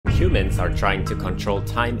humans are trying to control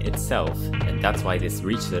time itself, and that's why this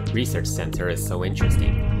research center is so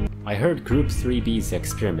interesting. I heard Group 3B's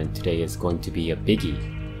experiment today is going to be a biggie.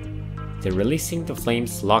 They're releasing the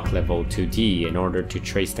flame's lock level to D in order to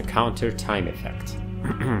trace the counter time effect.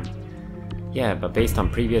 Yeah, but based on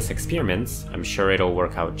previous experiments, I'm sure it'll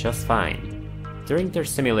work out just fine. During their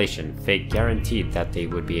simulation, Fate guaranteed that they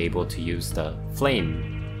would be able to use the flame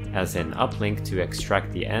as an uplink to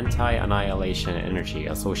extract the anti-annihilation energy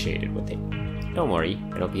associated with it. Don't worry,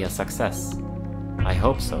 it'll be a success. I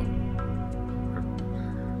hope so.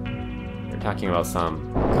 They're talking about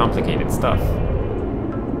some complicated stuff.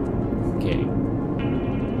 Okay.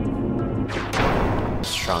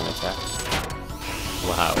 Strong attacks.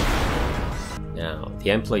 Wow. Now, the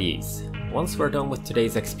employees. Once we're done with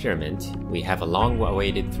today's experiment, we have a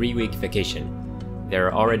long-awaited 3-week vacation.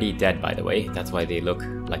 They're already dead, by the way, that's why they look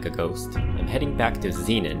like a ghost. I'm heading back to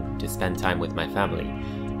Zenon to spend time with my family.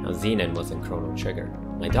 Now, Zenon was in Chrono Trigger.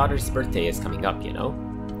 My daughter's birthday is coming up, you know?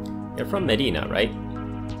 You're from Medina, right?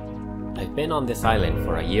 I've been on this island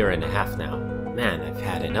for a year and a half now. Man, I've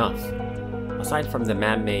had enough. Aside from the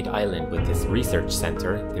man-made island with this research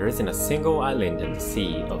center, there isn't a single island in the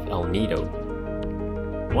sea of El Nido.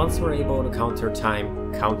 Once we're able to counter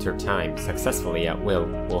time successfully at will,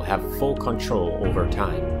 we'll have full control over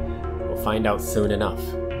time. We'll find out soon enough.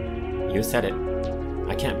 You said it.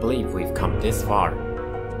 I can't believe we've come this far.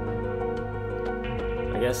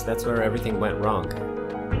 I guess that's where everything went wrong.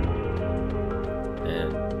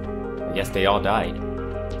 And I guess they all died.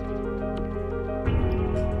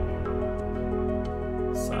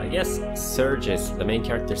 So I guess the main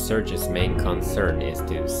character Surge's main concern is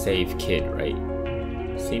to save Kid, right?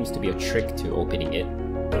 Seems to be a trick to opening it.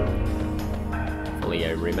 Hopefully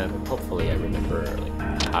I remember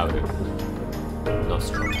like, how to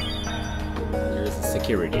Nostrum. There's a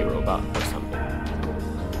security robot or something.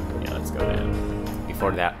 Yeah, let's go down.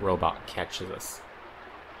 Before that robot catches us.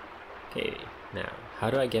 Okay, now,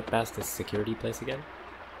 how do I get past this security place again?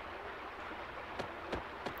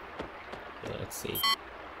 Okay, let's see.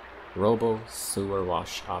 Robo Sewer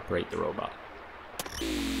Wash, operate the robot.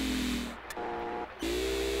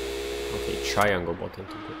 Okay, triangle button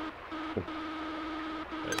to put.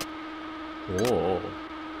 Oh.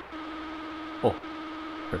 Oh.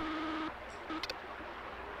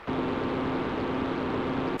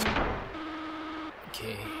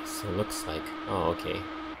 Okay, so it looks like. Oh, okay.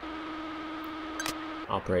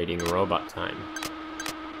 Operating robot time.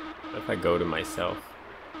 What if I go to myself?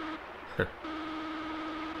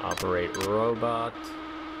 Operate robot.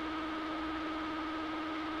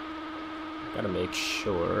 Gotta make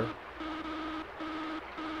sure.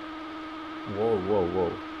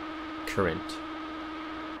 Whoa. Current.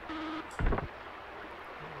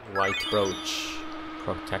 White brooch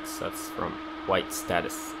protects us from white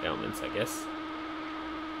status ailments, I guess.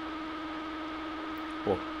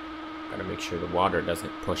 Whoa. Gotta make sure the water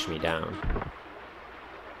doesn't push me down.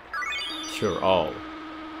 Cure all.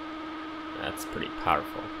 That's pretty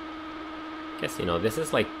powerful. I guess, you know, this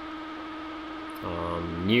is like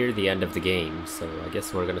near the end of the game, so I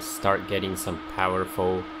guess we're gonna start getting some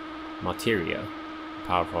powerful materia,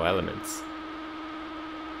 powerful elements.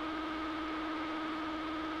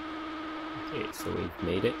 Okay, so we've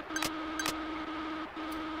made it.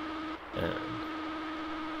 And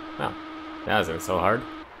wow, that wasn't so hard.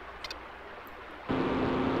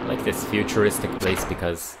 I like this futuristic place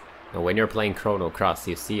because, you know, when you're playing Chrono Cross,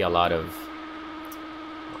 you see a lot of.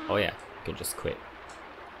 Oh yeah, you can just quit.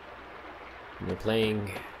 When you're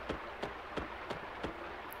playing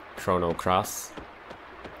Chrono Cross,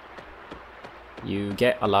 you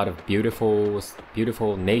get a lot of beautiful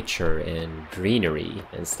nature and greenery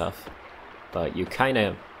and stuff, but you kind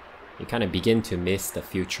of begin to miss the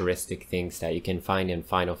futuristic things that you can find in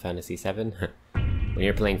Final Fantasy VII. When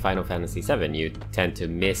you're playing Final Fantasy VII, you tend to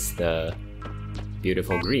miss the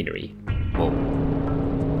beautiful greenery. Whoa.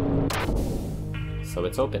 So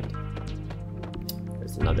it's opened.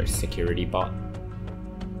 There's another security bot.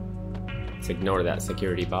 Let's ignore that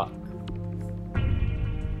security bot.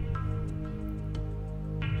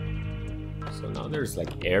 So now there's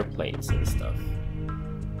like airplanes and stuff.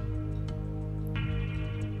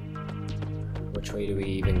 Which way do we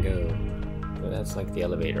even go? Well, that's like the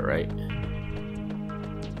elevator, right?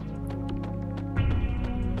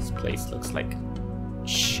 This place looks like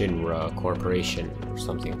Shinra Corporation or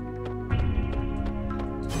something.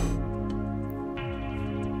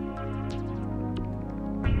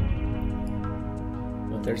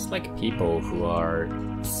 There's like people who are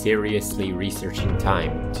seriously researching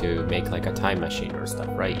time to make like a time machine or stuff,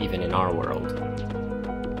 right? Even in our world.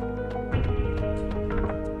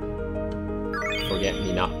 Forget me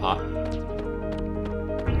forget-me-not pot.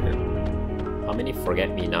 How many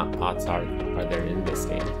forget-me-not pots are there in this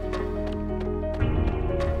game?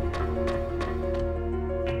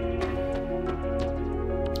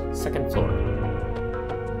 Second floor.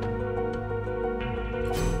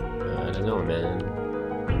 I don't know, man.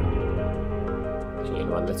 Okay, you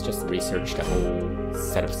know what? Let's just research the whole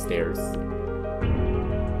set of stairs.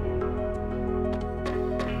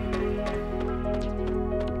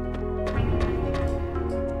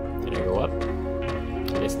 Can I go up?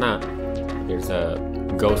 It's not. There's a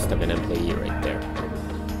ghost of an employee right there.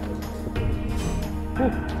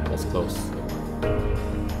 Whew, that's close.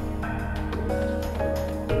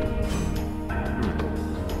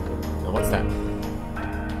 Now what's that? I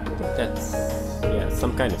think that's, yeah,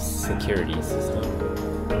 some kind of security system.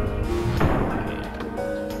 Okay.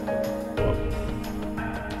 Whoa.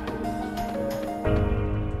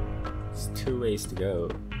 There's 2 ways to go.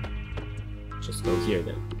 Just go here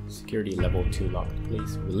then. Security level 2 lock.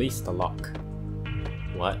 Please release the lock.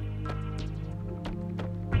 What?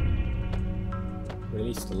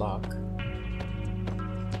 Release the lock?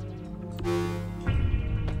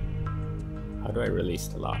 How do I release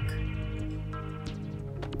the lock?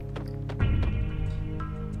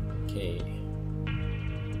 Okay.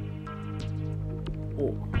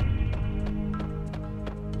 Oh.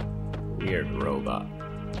 Weird robot.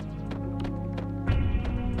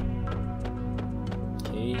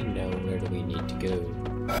 Okay, now where do we need to go?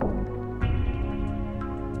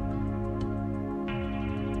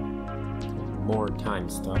 More time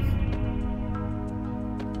stuff.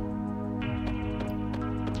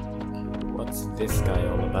 Okay, what's this guy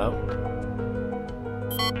all about?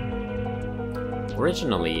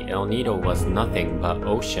 Originally, El Nido was nothing but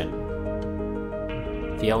ocean.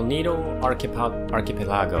 The El Nido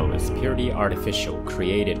archipelago is purely artificial,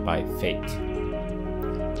 created by fate.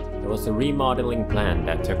 There was a remodeling plan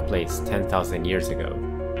that took place 10,000 years ago.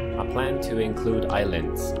 A plan to include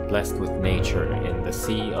islands blessed with nature in the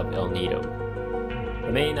Sea of El Nido.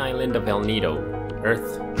 The main island of El Nido,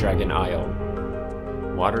 Earth Dragon Isle,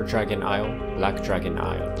 Water Dragon Isle, Black Dragon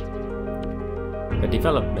Isle. The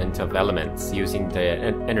development of elements using the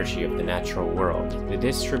energy of the natural world, the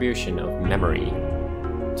distribution of memory,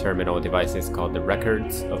 terminal devices called the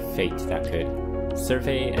records of fate that could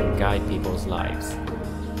survey and guide people's lives.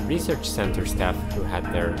 Research center staff who had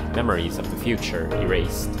their memories of the future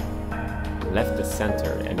erased, left the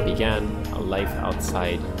center and began a life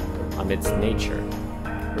outside amidst nature.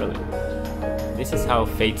 Really. This is how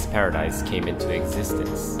Fate's paradise came into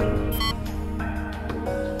existence.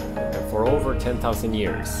 And for over 10,000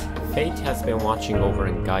 years, Fate has been watching over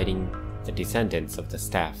and guiding the descendants of the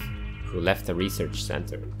staff who left the research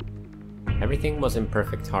center. Everything was in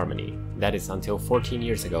perfect harmony. That is until 14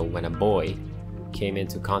 years ago when a boy came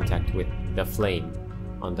into contact with the flame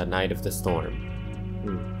on the night of the storm.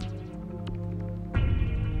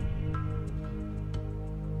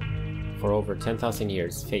 For over 10,000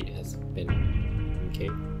 years, Fate has been...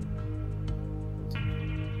 okay.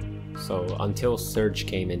 So, until Surge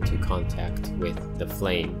came into contact with the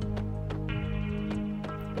flame.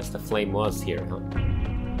 Guess the flame was here, huh?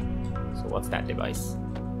 So what's that device?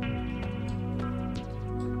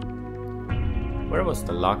 Where was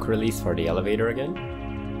the lock release for the elevator again?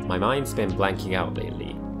 My mind's been blanking out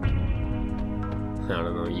lately. I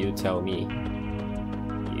don't know, you tell me.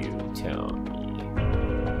 You tell me.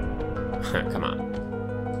 Come on.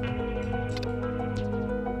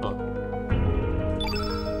 Oh.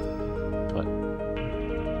 What?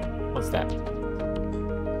 What's that?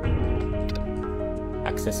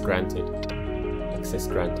 Access granted. Access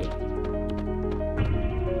granted.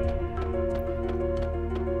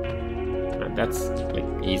 That's like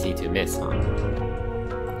easy to miss, huh?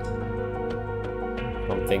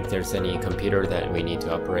 Don't think there's any computer that we need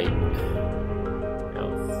to operate.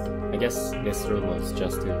 No. I guess this room was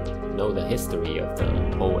just to know the history of the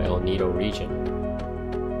whole El Nido region.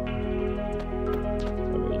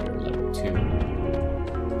 Elevator level 2.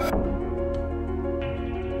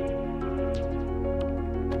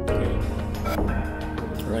 Okay.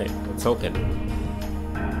 Alright, let's open.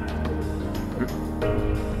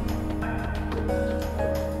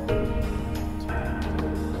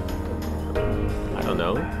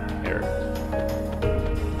 No? Error.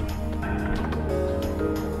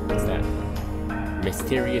 What's that?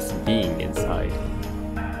 Mysterious being inside.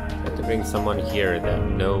 I have to bring someone here that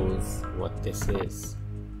knows what this is.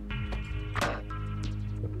 I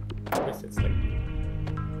guess it's like...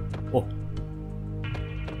 oh!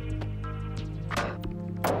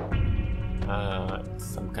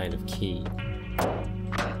 Some kind of key.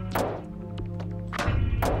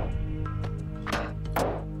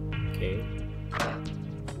 Okay.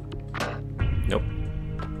 Nope.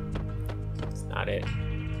 That's not it.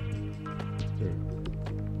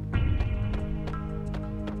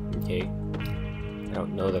 Okay. I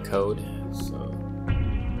don't know the code, so...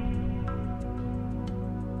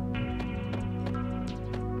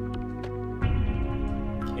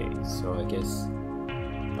 Okay, so I guess...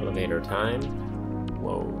 Elevator time.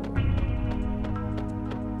 Whoa.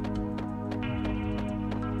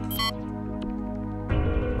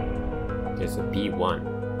 There's a B1.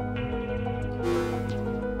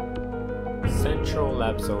 Central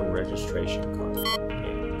Lab Zone registration card.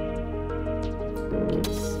 Okay.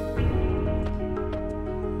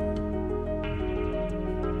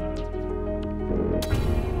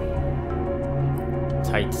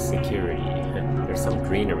 Tight security. There's some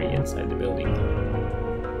greenery inside the building.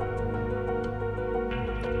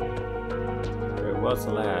 There was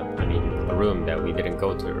a lab, I mean a room that we didn't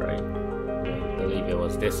go to, right? I believe it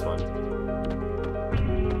was this one.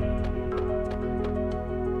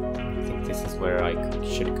 I think this is where I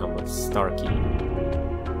should come with Starkey.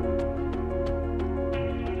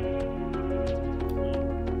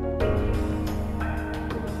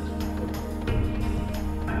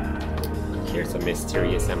 Here's a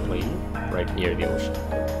mysterious employee right near the ocean.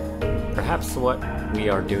 Perhaps what we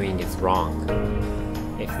are doing is wrong.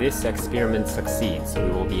 If this experiment succeeds, we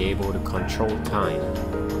will be able to control time.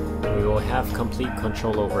 We will have complete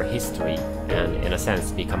control over history and, in a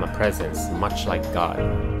sense, become a presence much like God.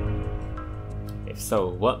 If so,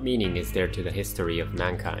 what meaning is there to the history of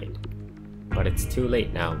mankind? But it's too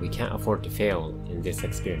late now. We can't afford to fail in this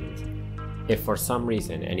experiment. If for some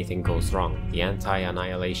reason anything goes wrong, the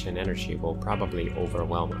anti-annihilation energy will probably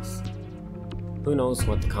overwhelm us. Who knows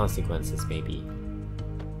what the consequences may be?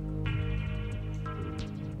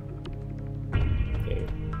 Okay.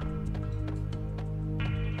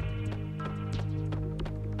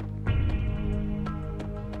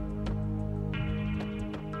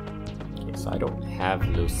 Okay, so I don't have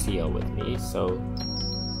Lucia with me, so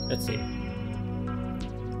let's see.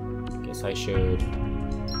 Guess I should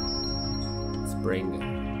bring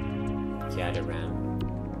Cataran.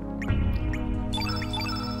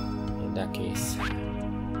 In that case, I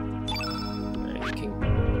can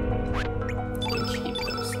keep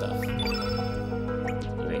those stuff.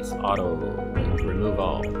 Anyways, auto remove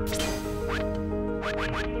all.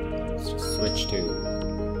 Let's just switch to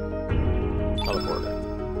teleporter.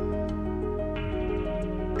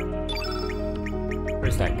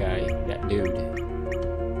 Where's that guy? That dude?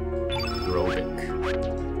 Grovic.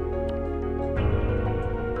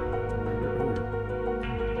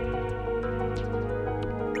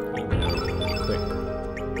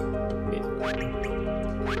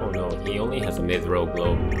 He only has a mid-row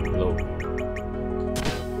globe.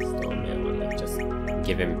 So man, just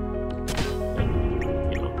give him,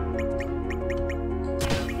 you know,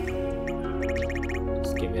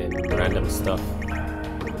 just give him random stuff.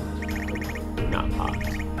 Not hot.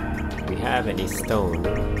 Do we have any stone?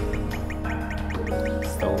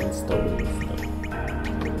 Stone.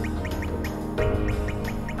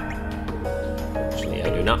 Actually, I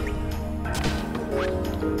do not.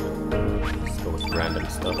 Let's go with random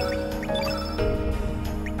stuff.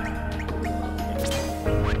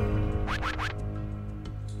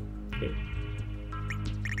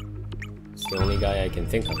 The only guy I can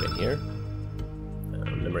think of in here.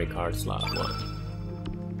 Memory card slot 1.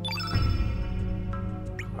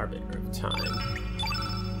 Arbiter of time.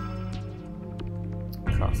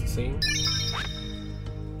 Processing.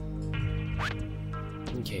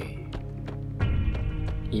 Okay.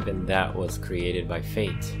 Even that was created by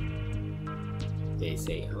fate. They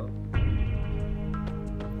say, huh?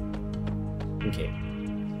 Okay.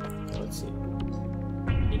 Let's see.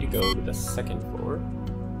 Need to go to the second floor.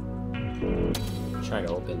 Try to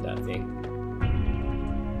open that thing.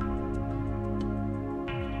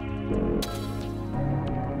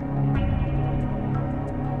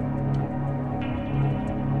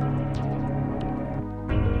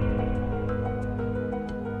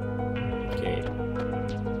 Okay.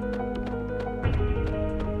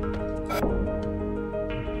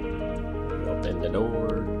 Open the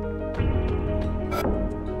door.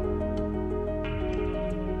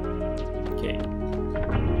 Okay.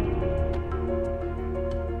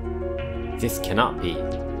 This cannot be.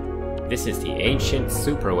 This is the ancient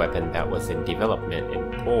superweapon that was in development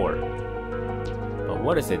in Por. But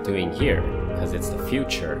what is it doing here? Because it's the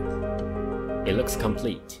future. It looks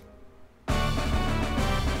complete.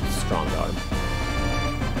 Strong arm.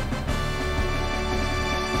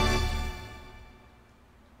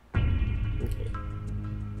 Okay.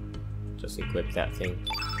 Just equip that thing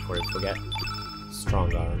before I forget.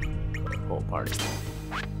 Strong arm for the whole party.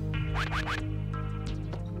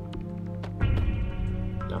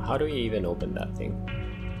 How do we even open that thing?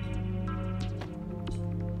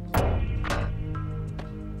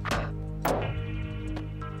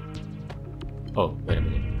 Oh, wait a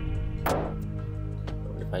minute.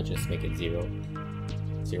 What if I just make it 0?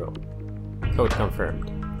 0. Code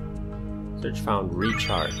confirmed. Search found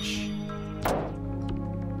recharge. The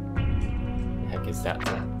heck is that?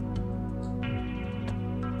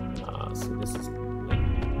 So this is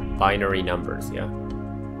like binary numbers, yeah?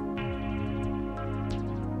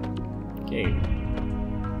 Okay.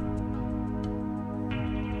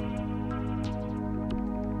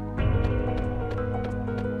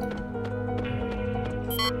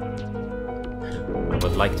 I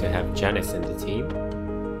would like to have Janice in the team.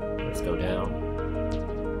 Let's go down.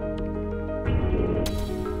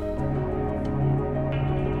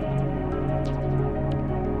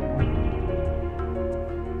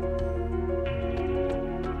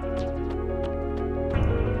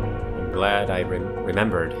 Glad I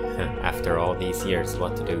remembered after all these years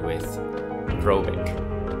what to do with Grovic.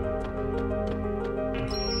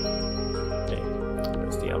 Okay,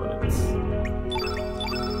 where's the elements?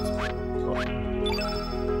 Oh.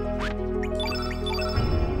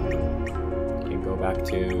 Can go back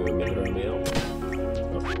to Mineral Mill.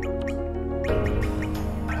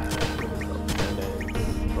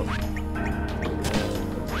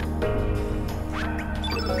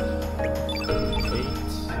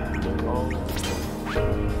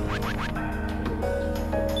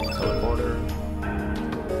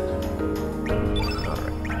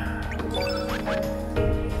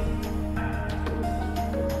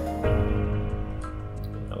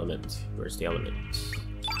 Where's the element?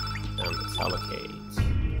 And let's allocate.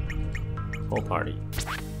 Whole party.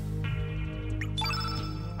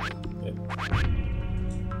 Good.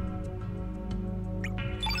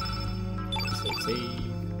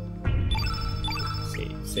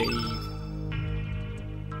 Save.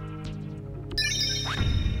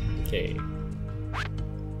 Okay.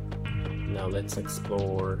 Now let's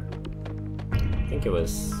explore. I think it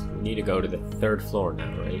was. We need to go to the 3rd floor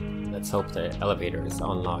now, right? Let's hope the elevator is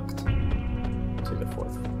unlocked to the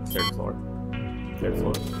 3rd floor. 3rd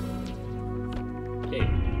floor. Okay.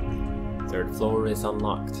 3rd floor is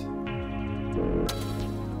unlocked.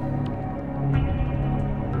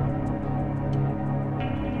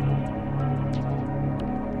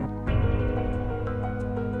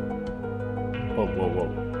 Whoa.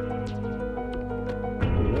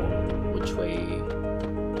 Which way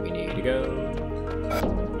do we need to go?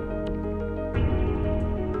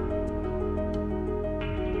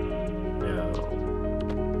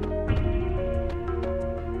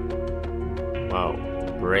 Wow,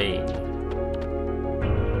 brain.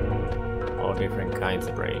 All different kinds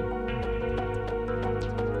of brain.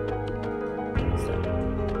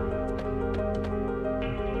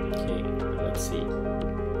 Okay, let's see.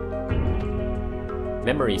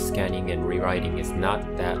 Memory scanning and rewriting is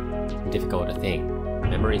not that difficult a thing.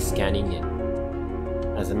 Memory scanning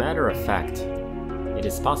as a matter of fact, it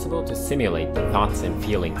is possible to simulate the thoughts and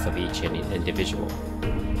feelings of each individual.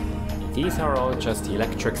 These are all just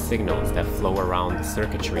electric signals that flow around the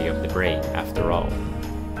circuitry of the brain, after all.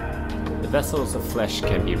 The vessels of flesh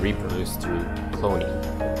can be reproduced through cloning,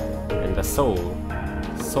 and the soul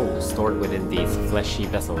stored within these fleshy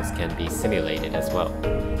vessels can be simulated as well.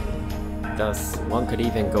 Thus, one could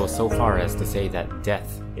even go so far as to say that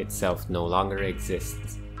death itself no longer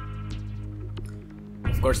exists.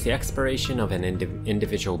 Of course, the expiration of an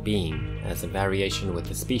individual being as a variation with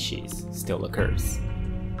the species still occurs.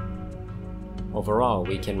 Overall,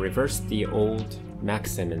 we can reverse the old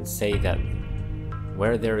maxim and say that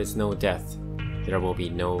where there is no death, there will be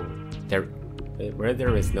where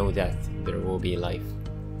there is no death, there will be life.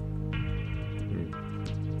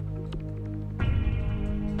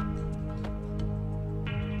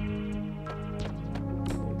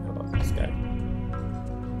 How about this guy?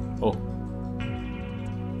 Oh,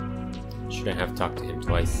 shouldn't have talked to him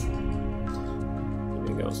twice.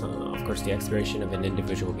 So, of course, the expiration of an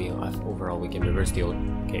individual being overall, we can reverse the old.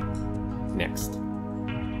 Okay, next.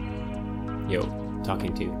 Yo,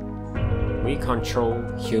 talking to. We control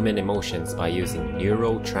human emotions by using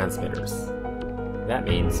neurotransmitters. That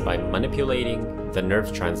means by manipulating the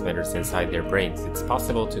nerve transmitters inside their brains, it's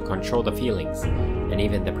possible to control the feelings and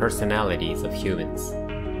even the personalities of humans.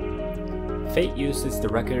 Fate uses the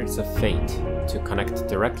records of fate to connect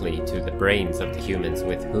directly to the brains of the humans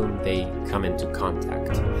with whom they come into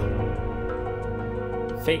contact.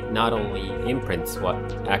 Fate not only imprints what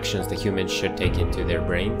actions the humans should take into their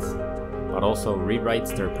brains, but also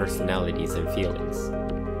rewrites their personalities and feelings.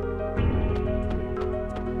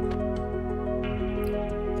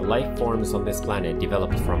 The life forms on this planet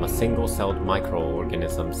developed from a single-celled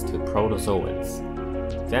microorganisms to protozoans,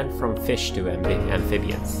 then from fish to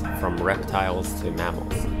amphibians, from reptiles to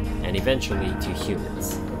mammals, and eventually to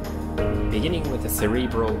humans. Beginning with the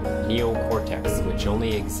cerebral neocortex, which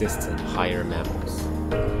only exists in higher mammals.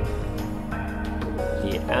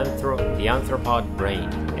 The anthropod brain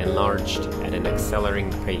enlarged at an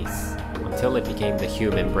accelerating pace until it became the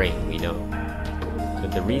human brain we know.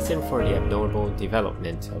 Could the reason for the abnormal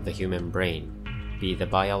development of the human brain be the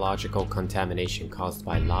biological contamination caused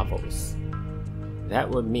by lavos? That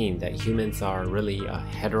would mean that humans are really a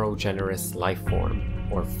heterogeneous life form,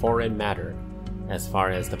 or foreign matter, as far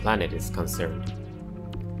as the planet is concerned.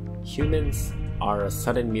 Humans are a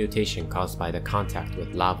sudden mutation caused by the contact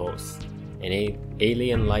with lavos, an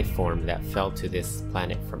alien life form that fell to this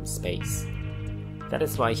planet from space. That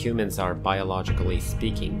is why humans are, biologically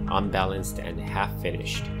speaking, unbalanced and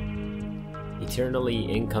half-finished. Eternally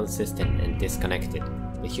inconsistent and disconnected,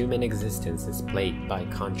 the human existence is plagued by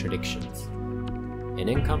contradictions. An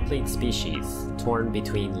incomplete species, torn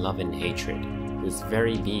between love and hatred, whose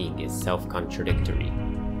very being is self-contradictory.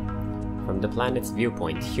 From the planet's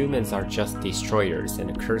viewpoint, humans are just destroyers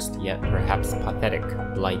and a cursed yet perhaps pathetic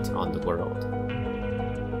blight on the world.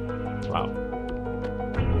 Wow.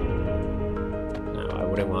 Now, I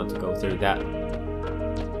wouldn't want to go through that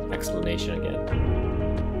explanation again.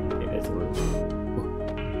 Okay, there's a room.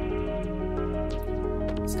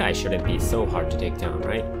 This guy shouldn't be so hard to take down,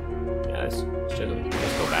 right? Yeah, let's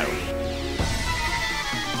go battle.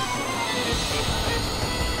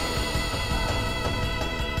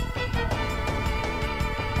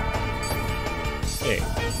 Okay.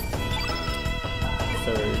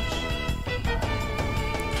 Surge.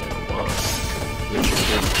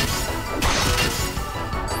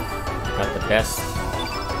 Got the best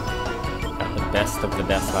of the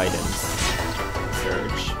best items.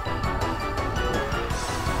 Surge.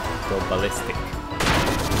 Go ballistic.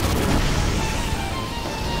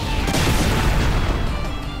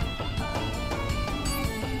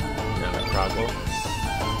 Another Proggle.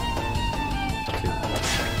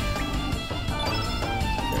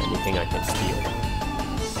 Anything I can steal.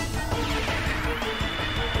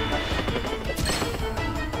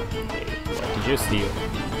 Okay, what did you steal?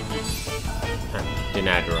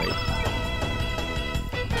 Denadroid.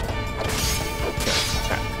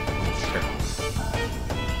 Sure.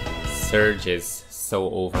 Surge is so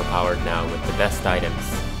overpowered now with the best items.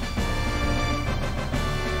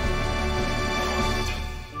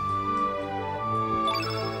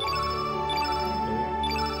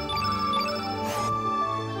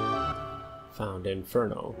 Found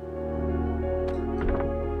Inferno.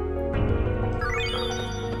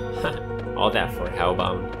 All that for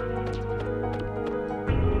Hellbound.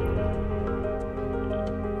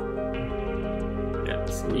 Yeah,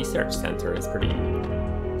 this research center is pretty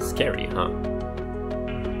scary, huh?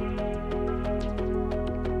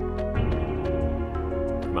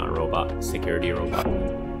 Come on, robot. Security robot.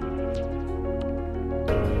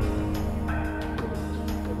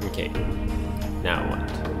 Okay. Now what?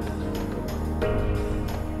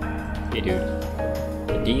 Hey dude,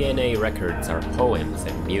 the DNA records are poems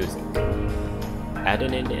and music.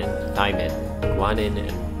 Adenine and thymine, guanine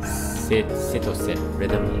and cytosine,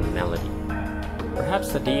 rhythm and melody.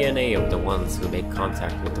 Perhaps the DNA of the ones who make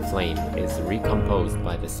contact with the flame is recomposed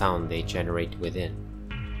by the sound they generate within.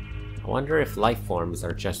 I wonder if life forms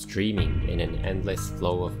are just dreaming in an endless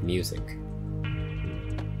flow of music.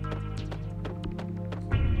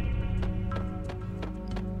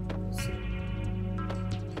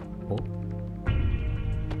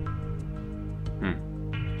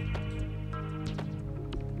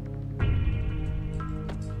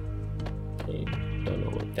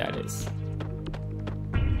 That is.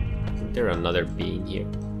 Isn't there another being here?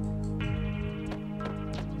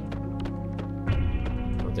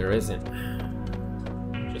 Oh, there isn't.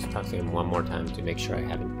 Just talk to him one more time to make sure I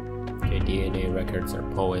have him. Okay, DNA records are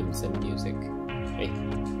poems and music. Hey,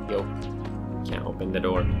 yo. Can't open the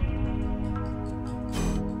door.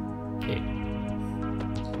 Okay.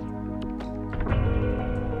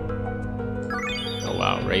 Oh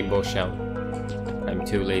wow, rainbow shell. I'm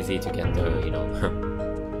too lazy to get the,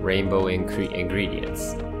 rainbow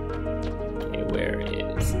ingredients. Okay, where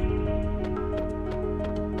is...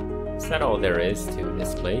 Is that all there is to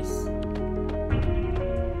this place?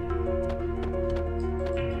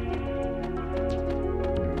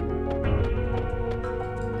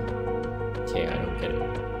 Okay, I don't get it.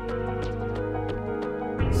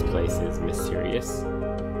 This place is mysterious.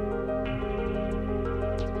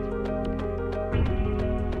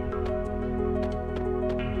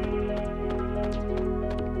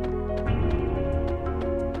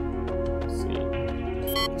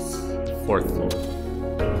 4th floor.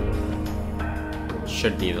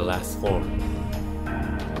 Should be the last floor.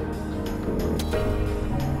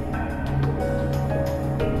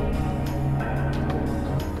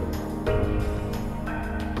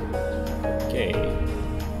 Okay.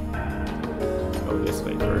 Let's go this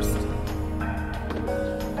way first.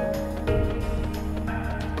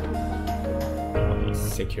 All these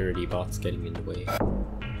security bots getting in the way.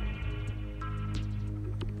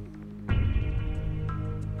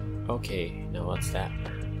 Okay, now what's that?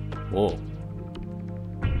 Whoa.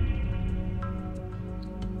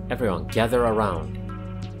 Everyone, gather around.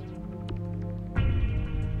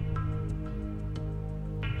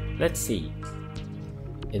 Let's see.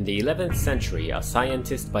 In the 11th century, a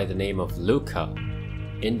scientist by the name of Luca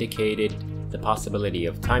indicated the possibility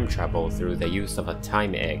of time travel through the use of a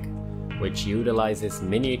time egg, which utilizes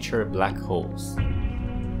miniature black holes.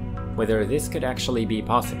 Whether this could actually be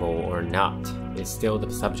possible or not is still the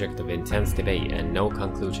subject of intense debate, and no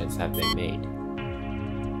conclusions have been made.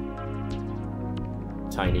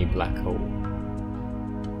 Tiny black hole.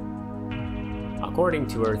 According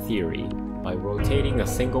to our theory, by rotating a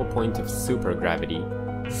single point of supergravity,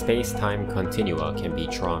 space-time continua can be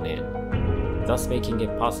drawn in, thus making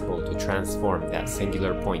it possible to transform that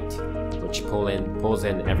singular point, which pulls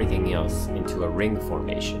in everything else, into a ring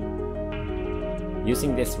formation.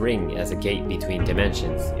 Using this ring as a gate between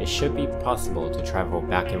dimensions, it should be possible to travel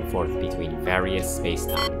back and forth between various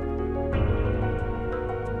space-time.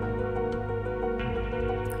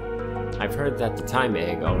 I've heard that the time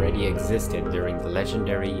egg already existed during the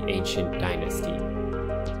legendary ancient dynasty.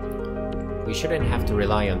 We shouldn't have to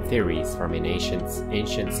rely on theories from an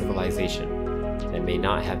ancient civilization that may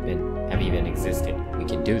not have even existed. We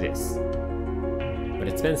can do this. But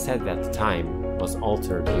it's been said that the time was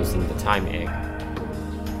altered using the time egg.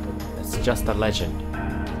 That's just a legend.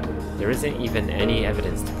 There isn't even any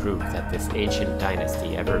evidence to prove that this ancient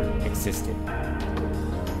dynasty ever existed.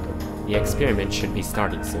 The experiment should be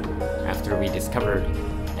starting soon, after we discovered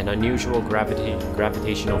an unusual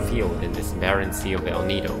gravitational field in this barren sea of El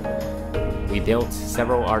Nido. We built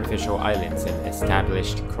several artificial islands and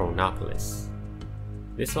established Chronopolis.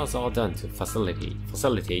 This was all done to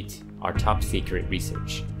facilitate our top-secret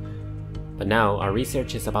research. But now, our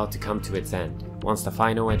research is about to come to its end. Once the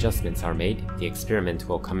final adjustments are made, the experiment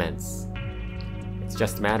will commence. It's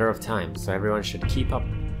just a matter of time, so everyone should keep up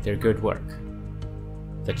their good work.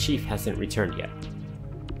 The chief hasn't returned yet.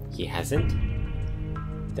 He hasn't?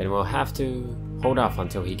 Then we'll have to hold off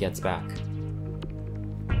until he gets back.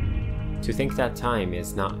 To think that time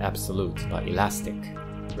is not absolute but elastic,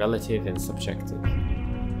 relative and subjective.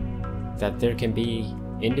 That there can be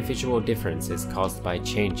individual differences caused by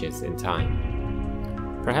changes in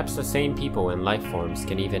time. Perhaps the same people and life forms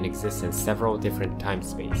can even exist in several different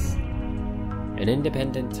time-space. An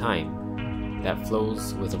independent time that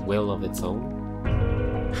flows with a will of its own?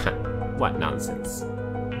 What nonsense.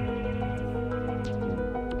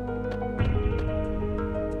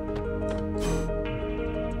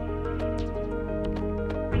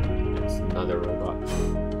 There's another robot.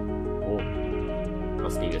 Oh,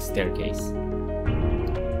 must be the staircase.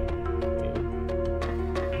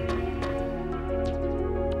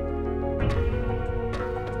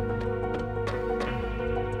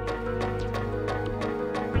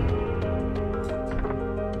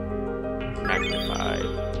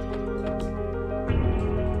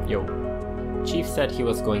 Yo, Chief said he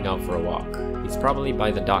was going out for a walk. He's probably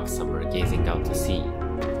by the dock somewhere, gazing out to sea.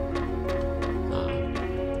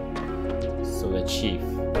 So the Chief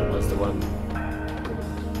was the one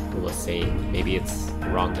who was saying maybe it's the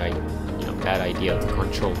wrong guy, bad idea to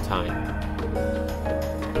control time.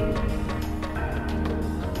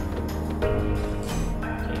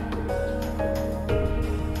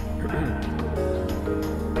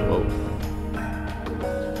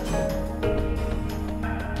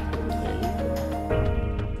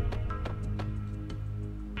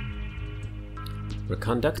 We're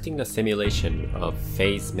conducting a simulation of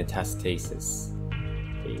phase metastasis.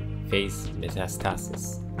 Phase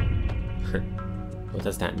metastasis. What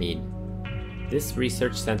does that mean? This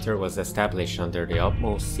research center was established under the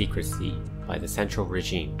utmost secrecy by the central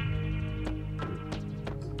regime.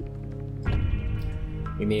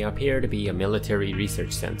 We may appear to be a military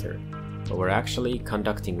research center, but we're actually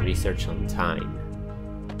conducting research on time.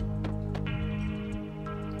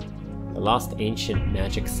 The lost ancient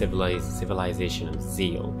magic civilization of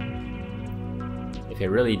Zeal. If it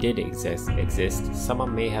really did exist,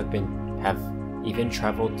 someone may have even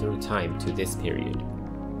traveled through time to this period.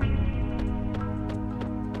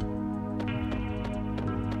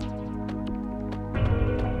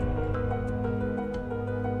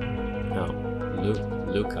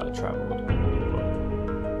 Inca traveled.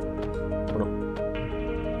 Oh no.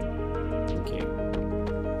 Okay.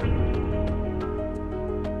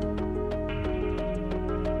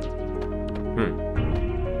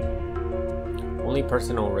 Only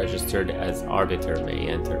personnel registered as arbiter may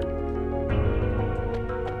enter.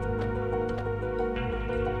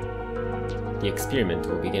 The experiment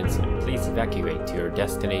will begin soon. Please evacuate to your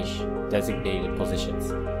destination designated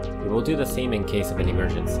positions. We will do the same in case of an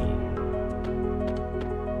emergency.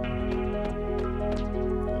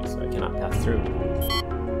 Okay, so I cannot pass through.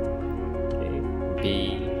 Okay,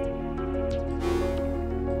 B.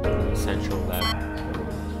 Central lab.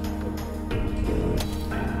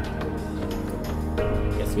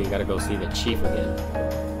 Guess we gotta go see the chief again.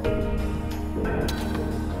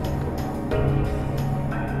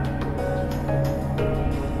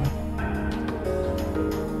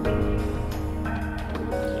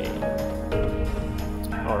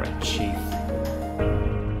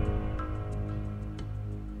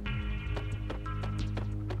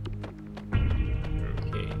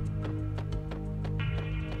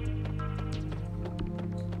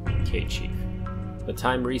 Chief. The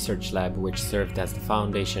Time Research Lab, which served as the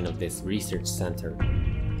foundation of this research center,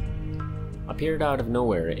 appeared out of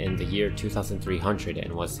nowhere in the year 2300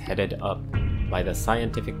 and was headed up by the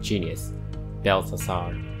scientific genius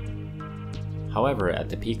Balthasar. However, at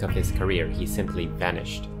the peak of his career, he simply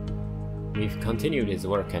vanished. We've continued his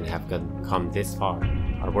work and have come this far.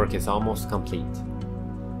 Our work is almost complete.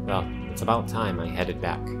 Well, it's about time I headed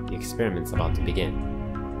back. The experiment's about to begin.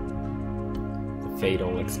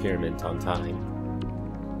 Fatal experiment on time.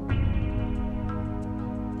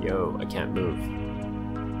 Yo, I can't move.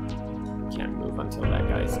 Can't move until that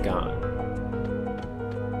guy's gone.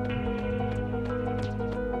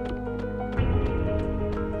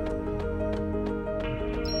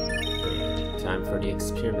 Time for the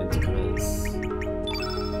experiment to commence.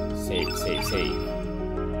 Save, save, save.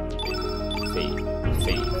 Save,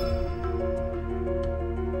 save.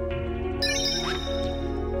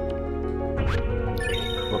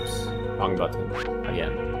 Whoops, wrong button,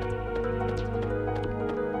 again.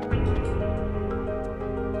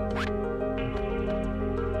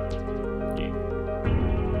 Okay.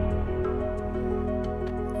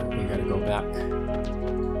 We gotta go back.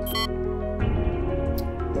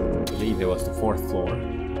 I believe it was the 4th floor.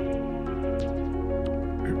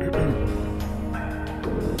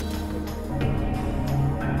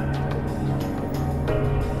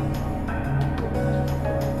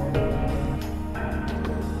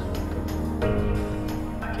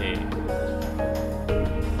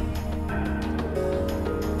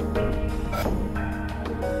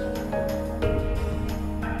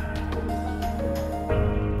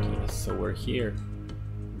 Here.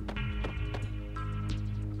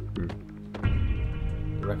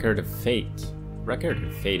 Record of Fate. Record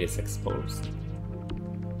of Fate is exposed.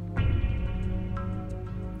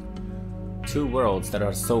 Two worlds that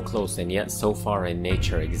are so close and yet so far in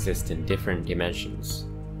nature exist in different dimensions.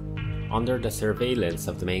 Under the surveillance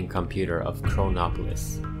of the main computer of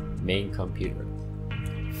Chronopolis. Main computer.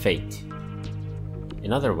 Fate.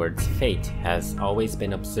 In other words, Fate has always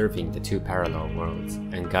been observing the two parallel worlds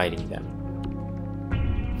and guiding them.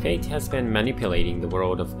 Fate has been manipulating the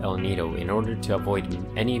world of El Nido in order to avoid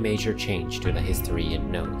any major change to the history it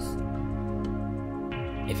knows.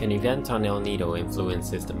 If an event on El Nido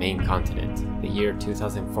influences the main continent, the year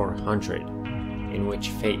 2400, in which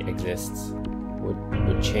Fate exists,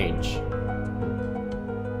 would change.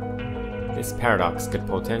 This paradox could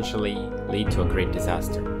potentially lead to a great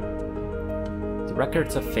disaster. The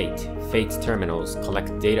records of Fate, Fate's terminals,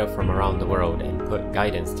 collect data from around the world and put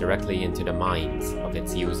guidance directly into the minds of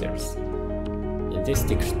its users. In this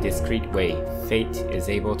discrete way, Fate is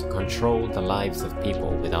able to control the lives of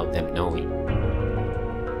people without them knowing.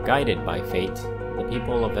 Guided by Fate, the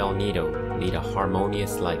people of El Nido lead a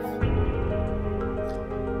harmonious life.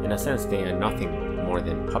 In a sense, they are nothing more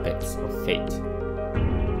than puppets of Fate.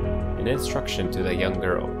 An instruction to the young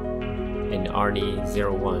girl in Arnie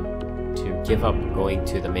 01 to give up going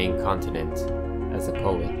to the main continent as a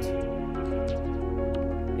poet.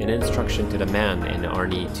 An instruction to the man in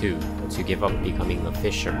Arnie 2 to give up becoming a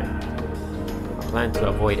fisherman. A plan to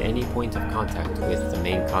avoid any point of contact with the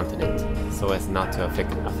main continent so as not to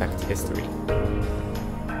affect history.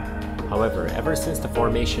 However, ever since the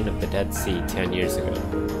formation of the Dead Sea 10 years ago,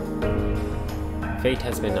 Fate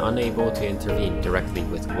has been unable to intervene directly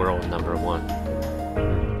with World Number 1.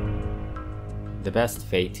 The best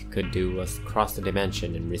Fate could do was cross the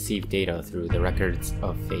dimension and receive data through the records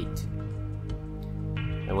of Fate.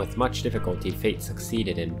 And with much difficulty, Fate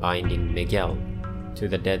succeeded in binding Miguel to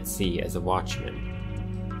the Dead Sea as a watchman.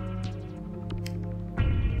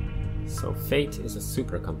 So Fate is a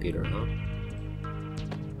supercomputer, huh?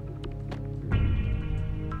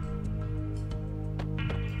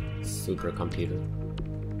 Supercomputer.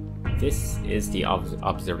 This is the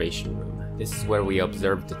observation room. This is where we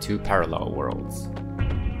observe the two parallel worlds.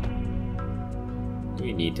 Do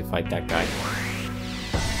we need to fight that guy?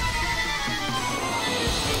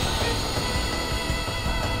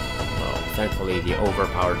 Well, thankfully the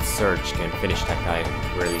overpowered Surge can finish that guy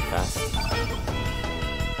really fast.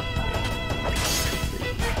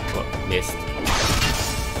 Oh, missed.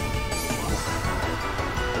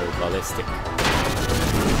 Go ballistic.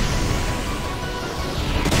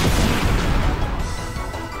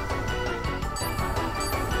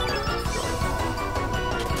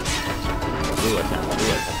 Blue attack,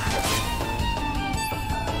 blue attack.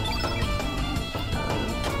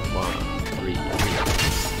 1, 3, 3.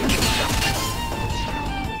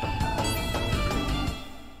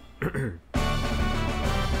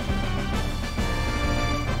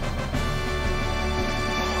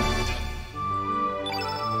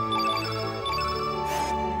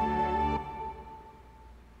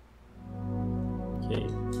 Okay.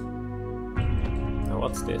 Now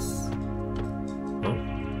what's this? Huh?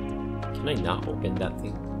 Can I not open that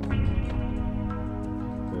thing?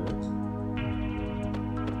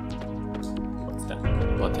 What's that?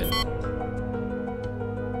 Button.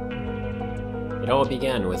 It all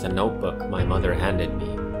began with a notebook my mother handed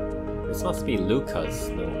me. This must be Luca's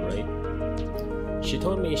though, right? She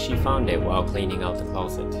told me she found it while cleaning out the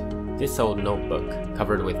closet. This old notebook,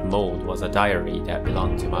 covered with mold, was a diary that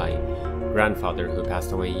belonged to my grandfather who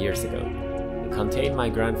passed away years ago. It contained my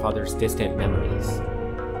grandfather's distant memories.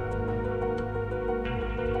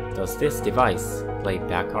 Does this device play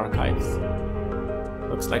back archives?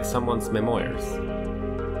 Looks like someone's memoirs.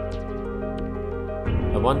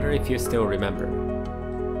 I wonder if you still remember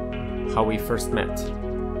how we first met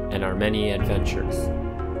and our many adventures.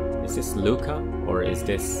 Is this Luca or is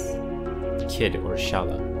this Kid or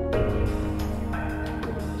Shala?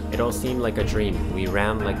 It all seemed like a dream. We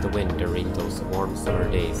ran like the wind during those warm summer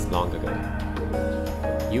days long ago.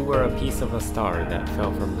 You were a piece of a star that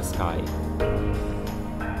fell from the sky.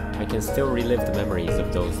 I can still relive the memories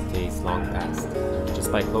of those days long past,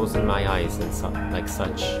 just by closing my eyes and like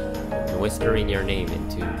such, and whispering your name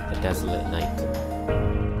into the desolate night.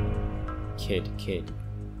 Kid, Kid.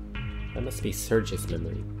 That must be Surge's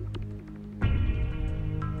memory.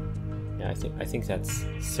 Yeah, I think that's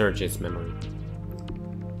Surge's memory.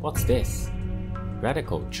 What's this?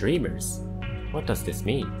 Radical Dreamers? What does this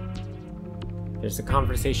mean? There's a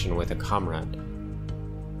conversation with a comrade.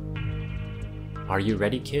 Are you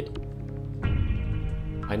ready, Kid?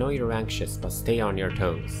 I know you're anxious, but stay on your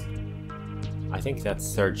toes. I think that's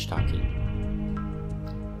Surge talking.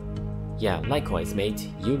 Yeah, likewise, mate.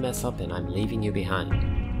 You mess up and I'm leaving you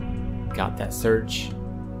behind. Got that, Surge?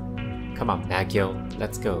 Come on, Magill,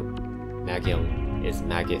 let's go. Magill is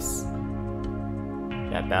Magus.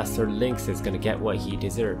 That bastard Lynx is gonna get what he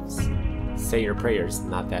deserves. Say your prayers,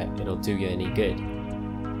 not that it'll do you any good.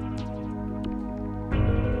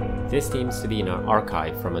 This seems to be an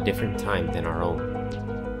archive from a different time than our own.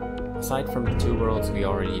 Aside from the two worlds we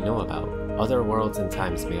already know about, other worlds and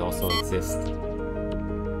times may also exist.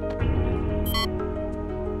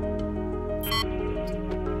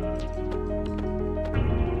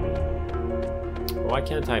 Why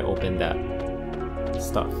can't I open that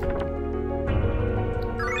stuff?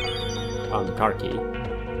 Found the car key.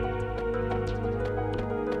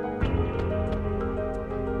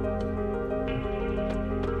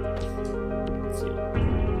 Let's see.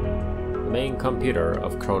 The main computer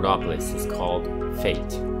of Chronopolis is called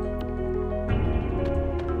Fate.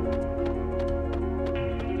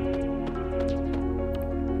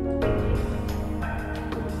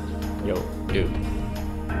 Yo, dude.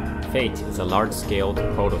 Fate is a large-scale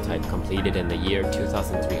prototype completed in the year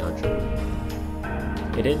 2300.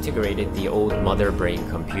 It integrated the old mother brain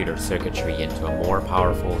computer circuitry into a more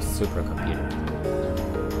powerful supercomputer.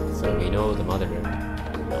 So we know the mother computer.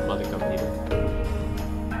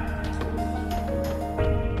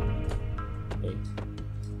 Okay.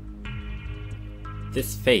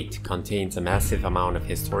 This Fate contains a massive amount of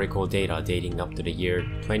historical data dating up to the year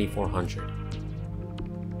 2400.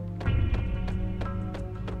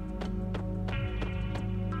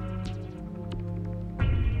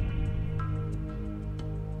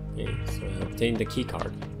 So I obtained the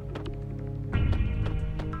keycard.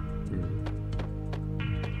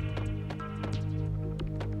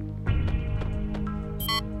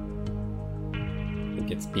 I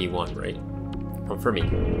think it's B1, right?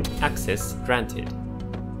 Confirming. Access granted.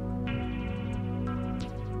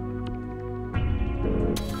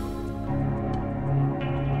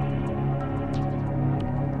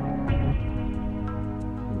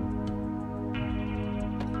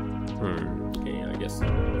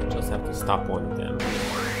 just have to stop one of them.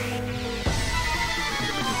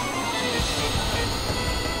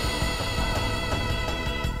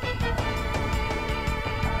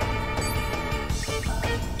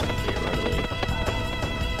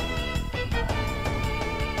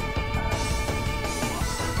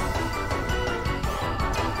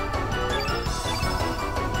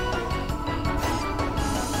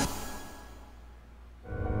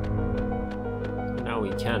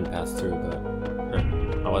 Can pass through, but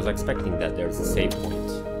I was expecting that there's a save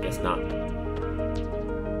point. Guess not.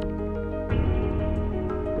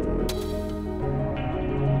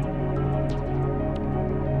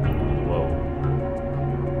 Whoa.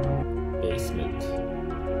 Basement.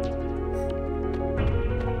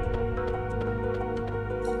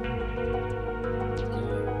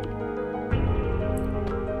 Okay.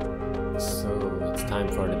 So it's time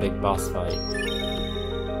for the big boss fight.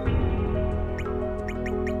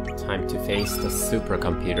 Time to face the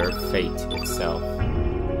supercomputer fate itself.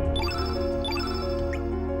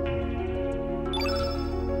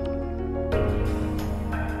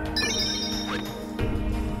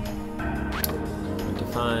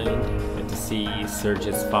 And to see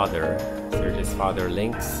Surge's father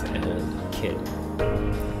Lynx and Kid.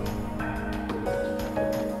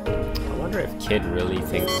 I wonder if Kid really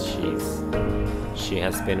thinks she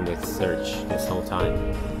has been with Surge this whole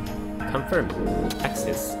time. Confirmed.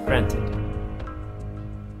 Access granted.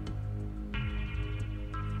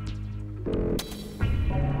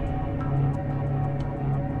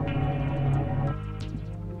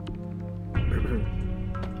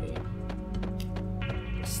 Okay.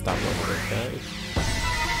 Stop over there.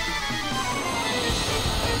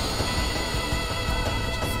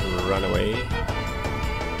 Just run away.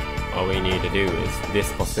 All we need to do is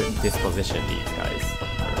disposition these guys.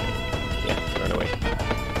 Yeah, run away.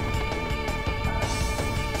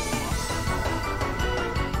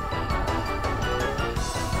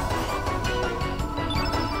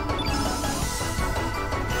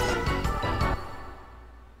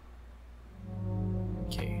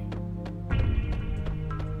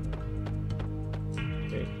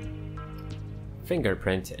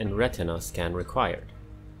 Fingerprint and retina scan required.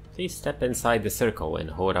 Please step inside the circle and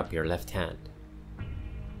hold up your left hand.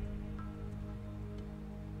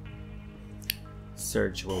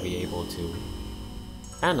 Surge will be able to...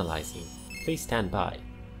 Analyzing. Please stand by.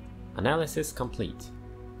 Analysis complete.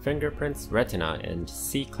 Fingerprints, retina, and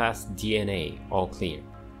C-class DNA all clear.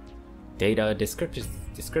 Data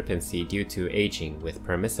discrepancy due to aging with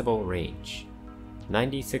permissible range.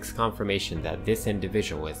 96 confirmation that this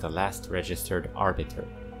individual is the last registered arbiter.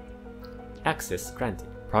 Access granted.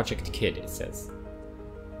 Project Kid, it says.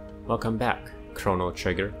 Welcome back, Chrono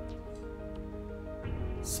Trigger.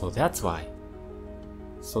 So that's why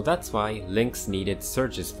Lynx needed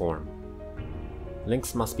Surge's form.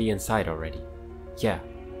 Lynx must be inside already. Yeah.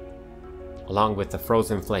 Along with the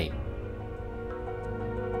frozen flame.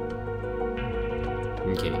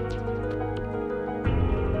 Okay.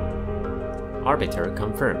 Arbiter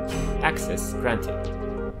confirmed. Access granted.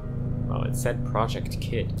 Well, it said Project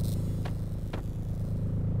Kid.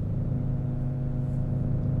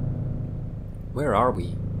 Where are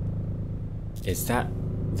we? Is that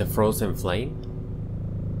the frozen flame?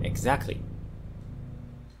 Exactly.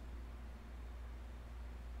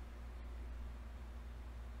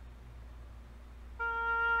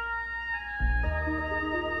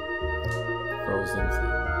 Frozen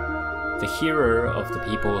flame. The hearer of the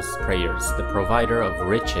people's prayers, the provider of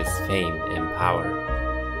riches, fame, and power.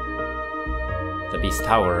 The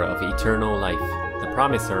bestower of eternal life, the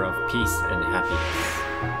promiser of peace and happiness.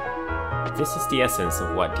 This is the essence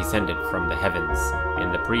of what descended from the heavens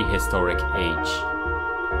in the prehistoric age.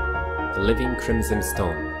 The living crimson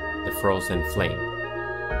stone, the frozen flame.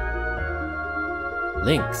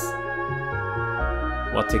 Lynx!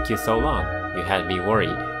 What took you so long? You had me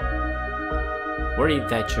worried. Worried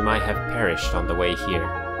that you might have perished on the way here.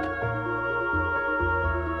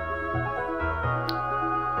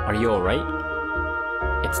 Are you alright?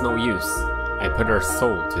 It's no use. I put her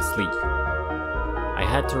soul to sleep. I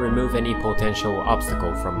had to remove any potential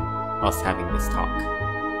obstacle from us having this talk.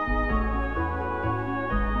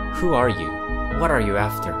 Who are you? What are you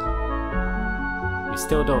after? You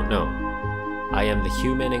still don't know. I am the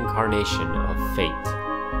human incarnation of fate.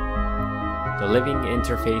 The living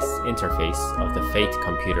interface of the Fate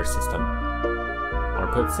computer system. Or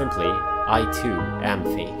put simply, I too am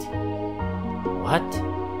Fate. What?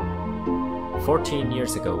 14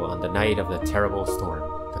 years ago, on the night of the terrible storm,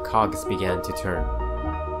 the cogs began to turn.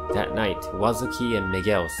 That night, Wazuki and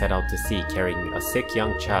Miguel set out to sea carrying a sick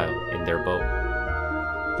young child in their boat.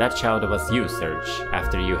 That child was you, Serge,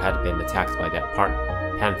 after you had been attacked by that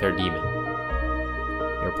panther demon.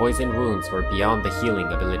 Your poison wounds were beyond the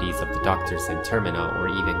healing abilities of the doctors in Termina or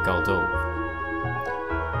even Galdov.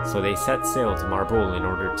 So they set sail to Marbul in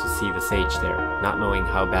order to see the sage there, not knowing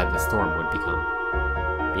how bad the storm would become.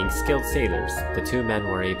 Being skilled sailors, the two men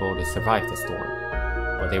were able to survive the storm,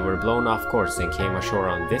 but they were blown off course and came ashore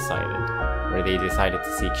on this island, where they decided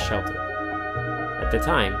to seek shelter. At the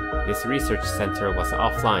time, this research center was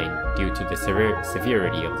offline due to the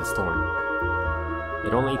severity of the storm.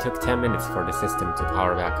 It only took 10 minutes for the system to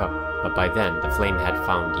power back up, but by then the flame had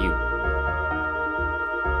found you.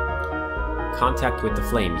 Contact with the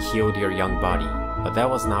flame healed your young body, but that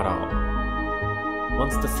was not all.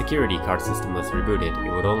 Once the security card system was rebooted,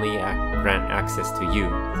 it would only grant access to you,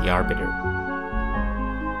 the Arbiter.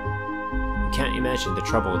 You can't imagine the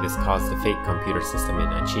trouble this caused the Fate computer system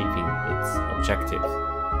in achieving its objective.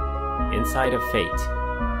 Inside of Fate,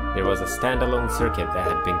 there was a standalone circuit that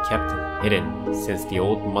had been kept hidden since the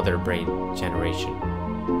old Mother Brain generation.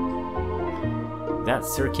 That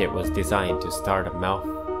circuit was designed to start a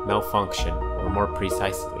malfunction, or more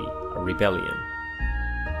precisely, a rebellion.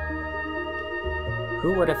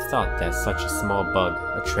 Who would have thought that such a small bug,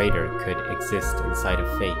 a traitor, could exist inside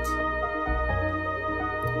of Fate?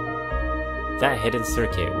 That hidden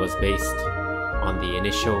circuit was based on the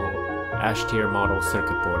initial Ash-tier model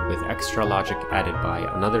circuit board with extra logic added by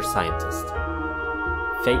another scientist.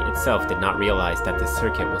 Fate itself did not realize that this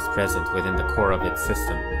circuit was present within the core of its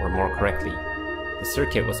system, or more correctly, the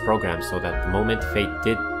circuit was programmed so that the moment Fate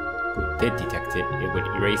did detect it, it would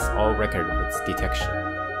erase all record of its detection.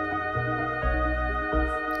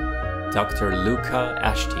 Dr. Luca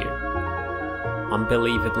Ashtier,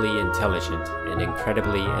 unbelievably intelligent and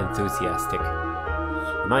incredibly enthusiastic.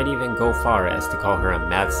 I might even go far as to call her a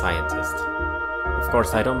mad scientist. Of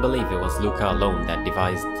course, I don't believe it was Luca alone that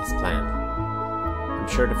devised this plan. I'm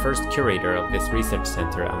sure the first curator of this research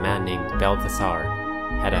center, a man named Balthasar,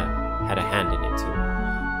 had a hand in it too.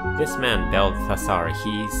 This man, Balthasar,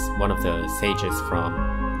 he's one of the sages from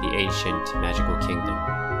the ancient magical kingdom,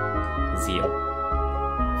 Zeal.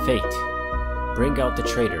 Fate, bring out the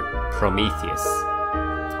traitor, Prometheus.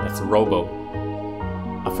 That's Robo.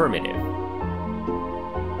 Affirmative.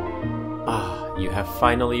 Ah, you have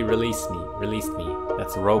finally released me.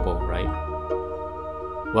 That's Robo, right?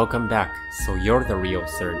 Welcome back, so you're the real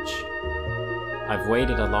Serge. I've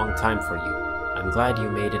waited a long time for you. I'm glad you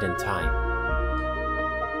made it in time.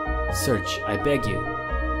 Serge, I beg you.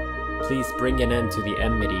 Please bring an end to the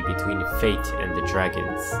enmity between Fate and the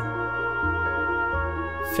dragons.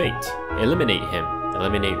 Fate, eliminate him.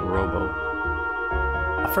 Eliminate Robo.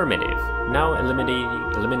 Affirmative. Now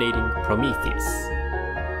eliminating Prometheus.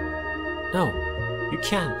 No, you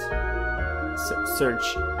can't.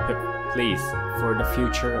 Serge, please, for the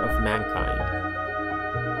future of mankind.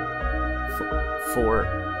 For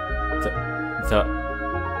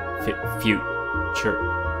the future.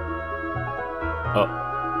 Oh.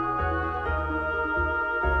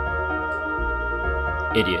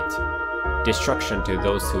 Idiot. Destruction to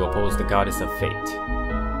those who oppose the goddess of fate.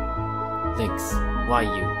 Lynx, why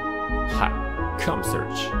you? Ha! Come,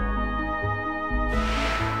 Serge.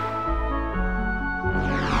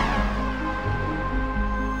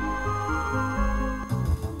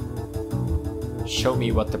 Show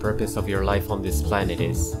me what the purpose of your life on this planet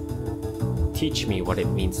is. Teach me what it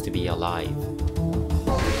means to be alive.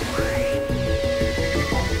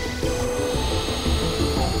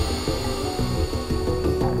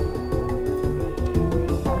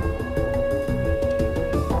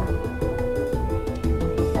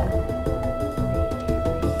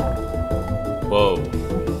 Whoa.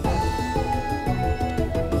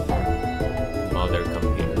 Mother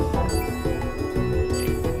computer.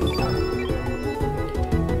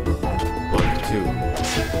 1, 2.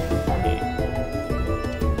 Okay.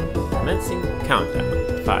 Commencing countdown.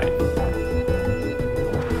 5.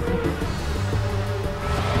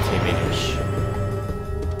 Diminish.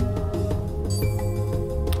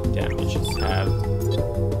 Damage is halved.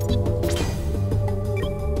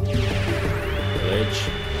 Village.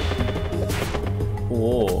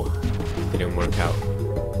 Whoa, didn't work out.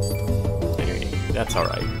 Anyway, that's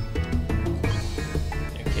alright. In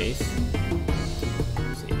that case,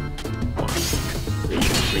 let's see. 1, 3,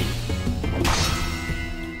 3.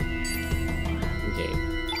 Okay.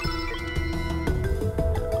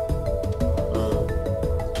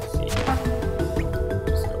 Let's see.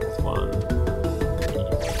 Let's go with 1.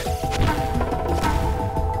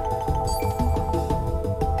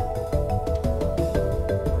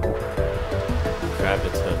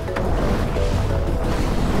 Graviton.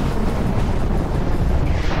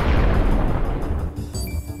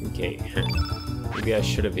 Maybe I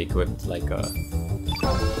should have equipped like a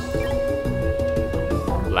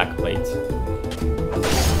black plate.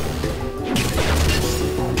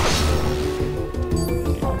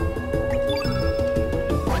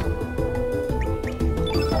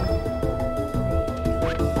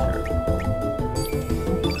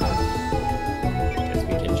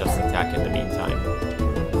 In the meantime.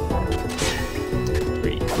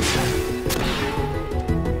 3.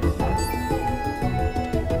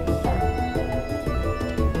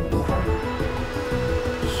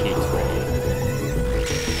 Sheet ready.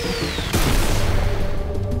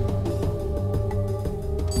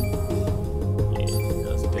 Yeah,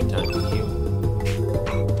 now's a good time to heal.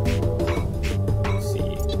 Let's see.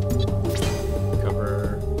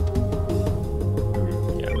 Recover.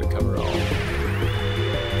 Yeah, recover all.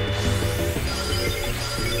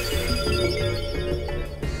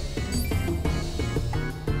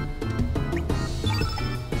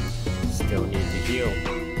 Still need to heal.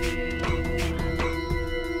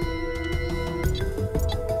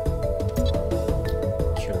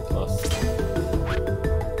 Cure plus.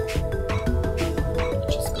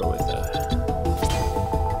 Just go with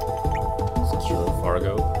Cure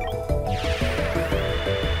Fargo.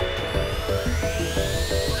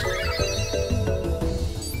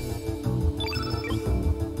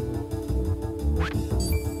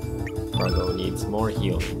 Fargo needs more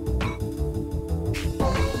healing.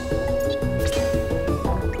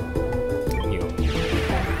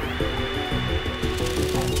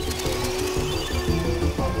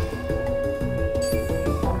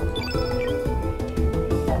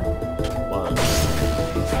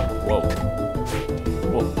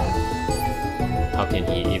 How can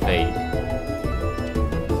he evade?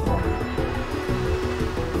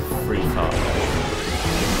 Free fall.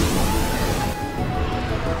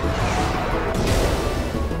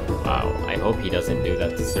 Wow, I hope he doesn't do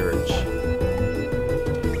that to Surge.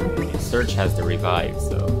 Surge has the revive,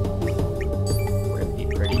 so wouldn't be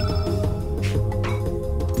pretty.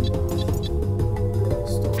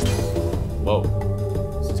 Whoa,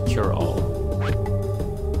 this is Cure All.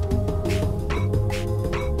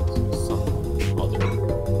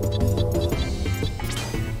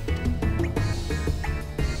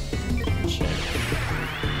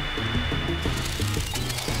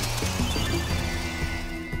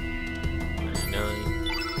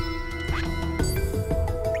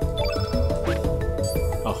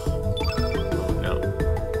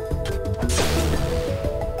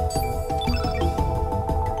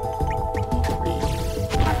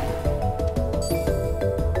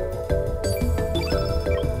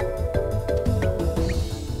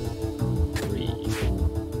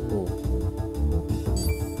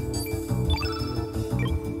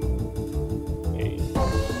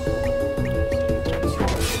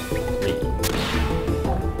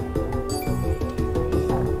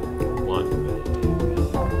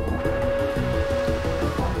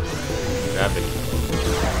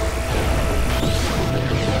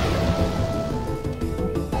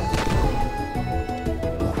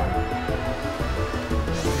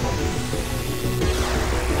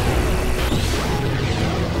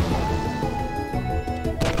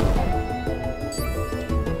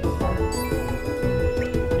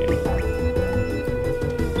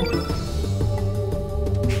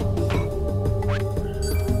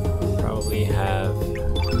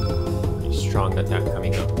 Strong attack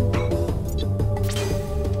coming up.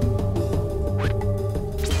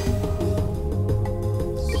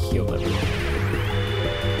 Let's heal everyone.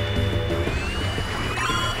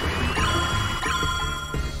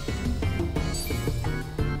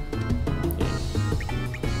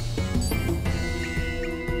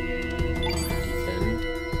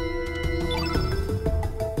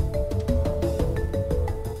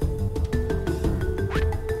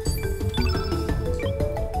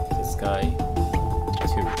 This guy. 2.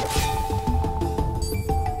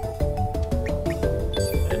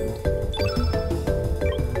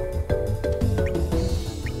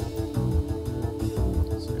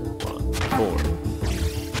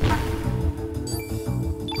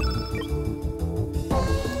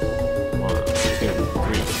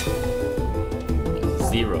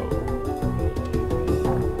 Zero.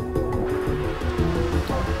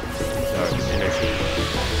 Dark energy.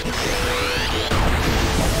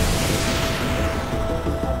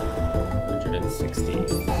 160.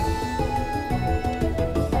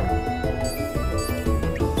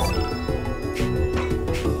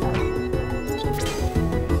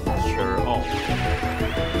 Cure all.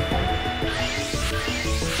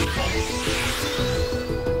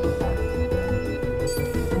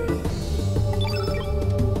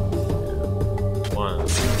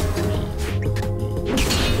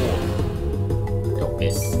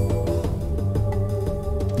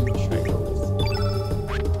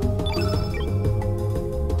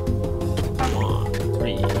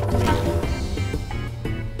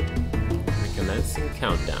 Commencing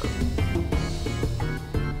countdown.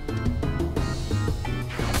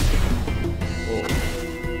 Whoa.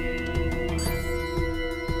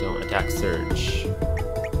 Don't attack Surge.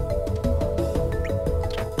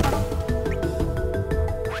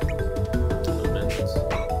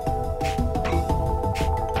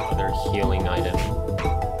 Other healing item.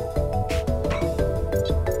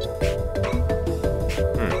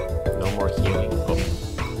 No more healing. Oh.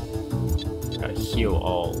 Gotta heal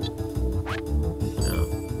all. Now,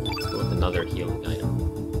 let's go with another healing item.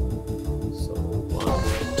 So, 1,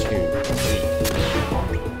 2, 3.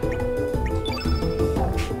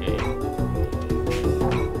 Okay.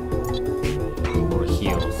 More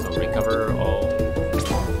heal, so recover all.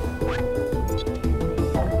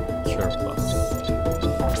 Cure plus.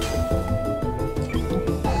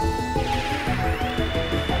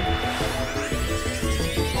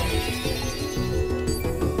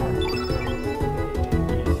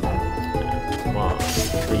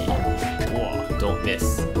 Don't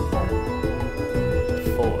miss. 4.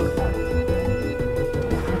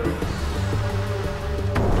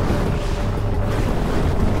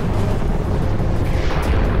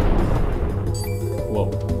 Whoa.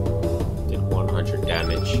 Did 100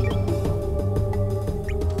 damage.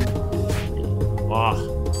 Ah.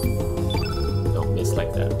 Don't miss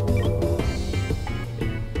like that. 1,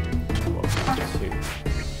 2,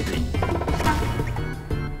 3.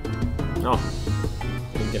 Oh.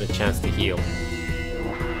 Didn't get a chance to heal.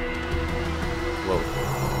 Whoa.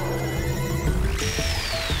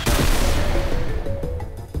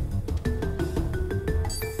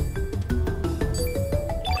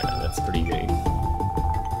 Yeah, that's pretty big.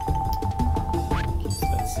 Okay, so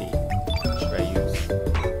let's see. Should I use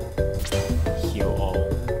heal all?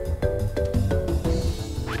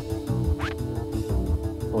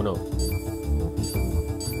 Oh no.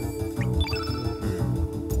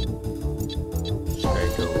 Should I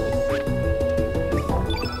go with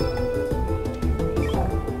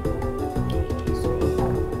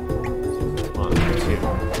 1, 2.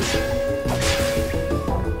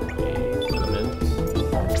 Element.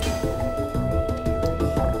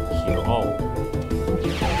 Heal all.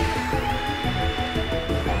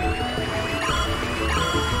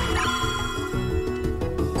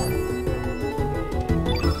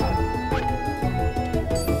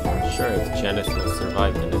 Sure, if Janice will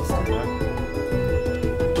survive the next attack.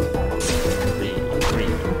 3.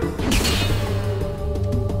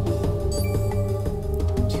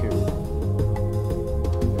 2.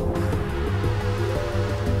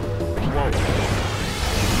 Whoa.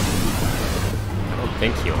 Oh,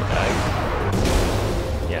 thank you, guy.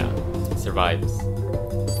 Yeah, it survives.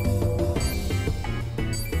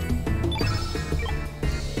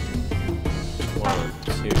 1,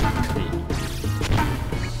 2, 3.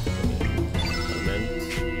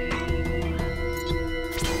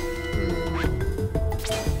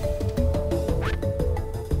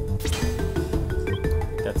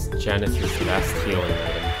 That's Janice's last healing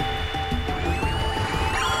item.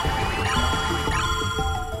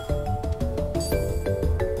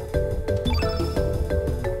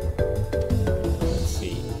 Let's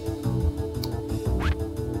see.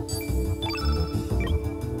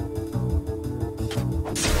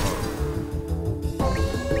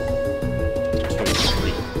 2,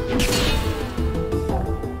 3.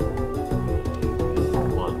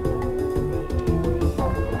 1.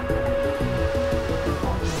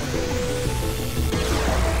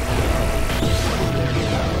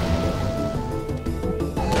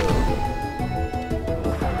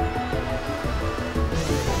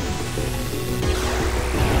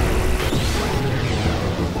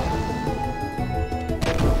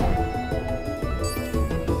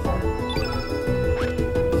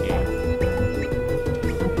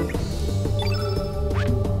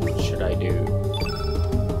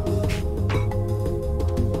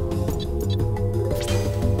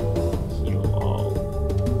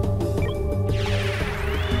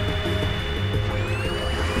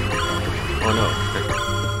 Oh no.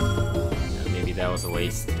 Maybe that was a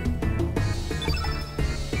waste.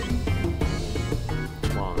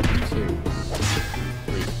 1, 2,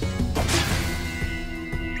 3.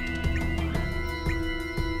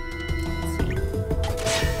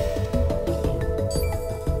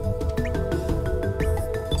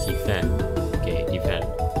 Let's see. Defend. Okay, defend.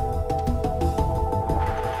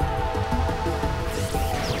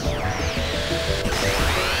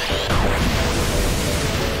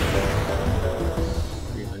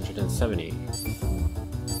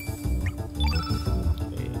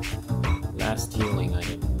 Okay. Last healing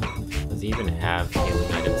item. Does he even have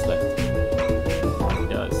healing items left? He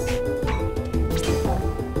does.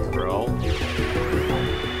 Cover all.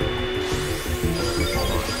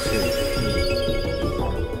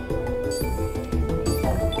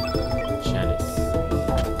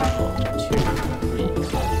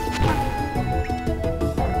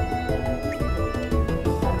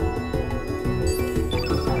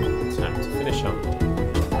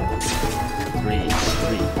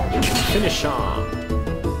 Finish on!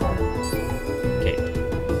 Okay.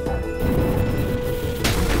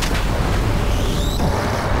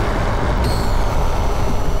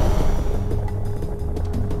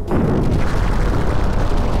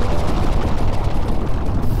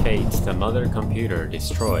 Fate, the mother computer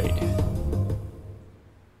destroyed.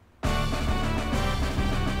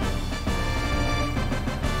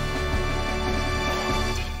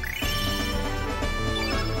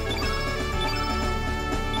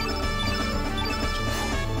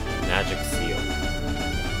 Magic seal.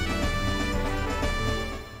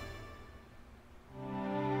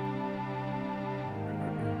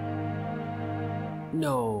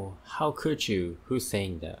 No, how could you? Who's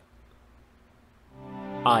saying that?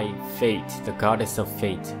 I, Fate, the goddess of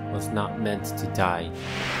fate, was not meant to die.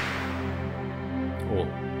 Oh.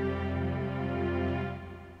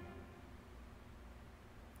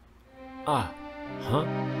 Ah, huh?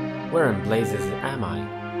 Where in blazes am I?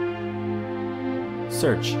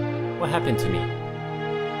 Search. What happened to me?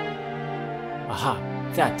 Aha,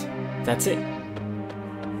 that's it.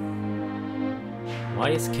 Why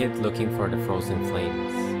is Kid looking for the frozen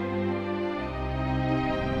flames?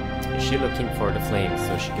 Is she looking for the flames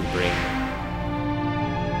so she can bring...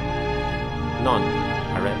 None,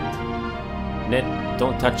 Arrête. Ned,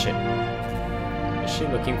 don't touch it. Is she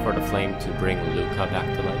looking for the flame to bring Luca back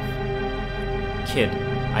to life? Kid,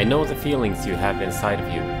 I know the feelings you have inside of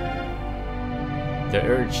you. The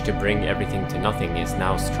urge to bring everything to nothing is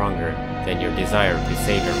now stronger than your desire to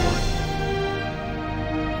save everyone.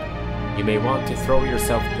 You may want to throw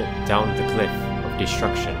yourself down the cliff of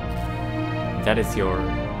destruction. That is your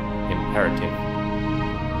imperative.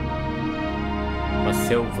 A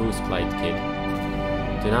Sylvu's plight, Kid.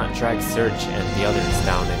 Do not drag Surge and the others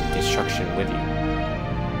down in destruction with you.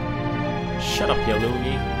 Shut up,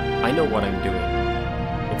 Yaluni. I know what I'm doing.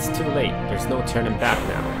 It's too late. There's no turning back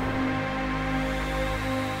now.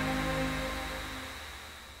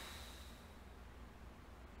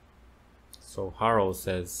 So Harl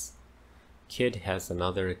says, Kid has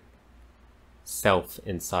another self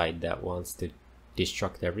inside that wants to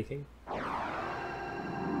destruct everything.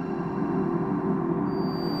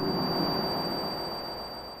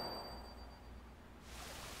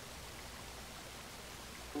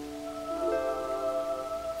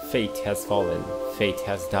 Fate has fallen, fate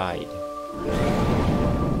has died.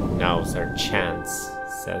 Now's our chance,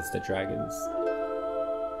 says the dragons.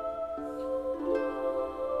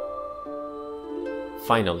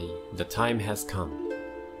 Finally, the time has come.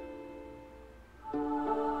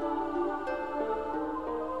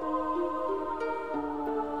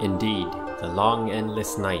 Indeed, the long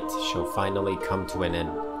endless night shall finally come to an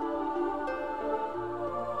end.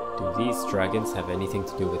 Do these dragons have anything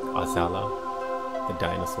to do with Azala, the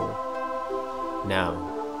dinosaur? Now,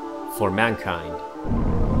 for mankind.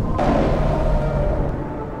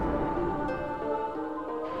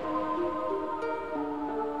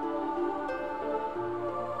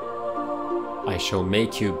 I shall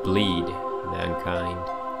make you bleed, mankind.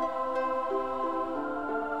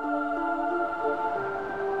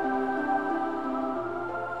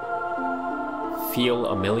 Feel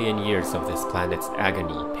a million years of this planet's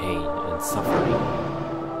agony, pain, and suffering.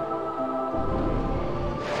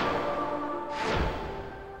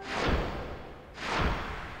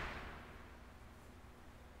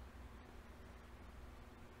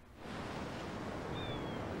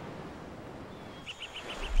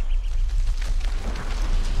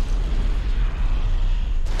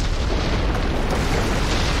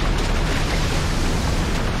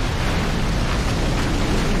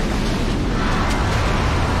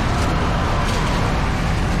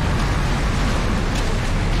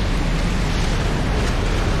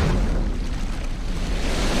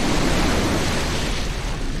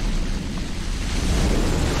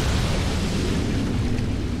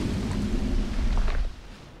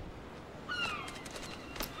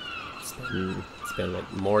 It's been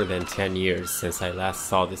like more than 10 years since I last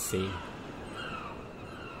saw this scene.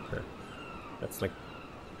 That's like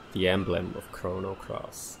the emblem of Chrono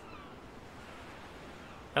Cross.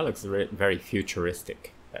 That looks very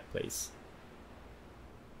futuristic, that place.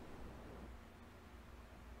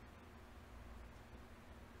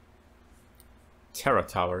 Terra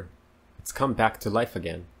Tower. It's come back to life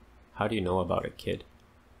again. How do you know about it, Kid?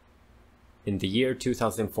 In the year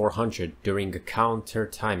 2400, during a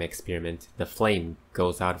counter-time experiment, the flame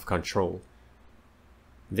goes out of control.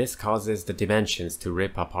 This causes the dimensions to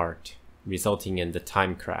rip apart, resulting in the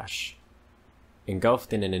time crash.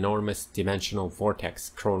 Engulfed in an enormous dimensional vortex,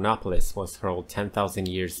 Chronopolis was hurled 10,000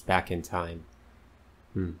 years back in time.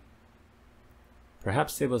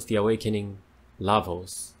 Perhaps it was the awakening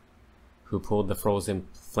Lavos who pulled the frozen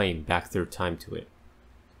flame back through time to it.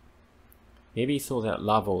 Maybe so that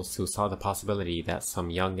Lavos, who saw the possibility that some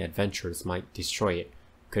young adventurers might destroy it,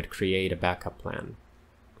 could create a backup plan.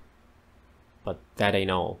 But that ain't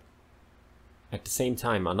all. At the same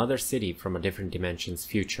time, another city from a different dimension's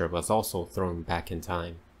future was also thrown back in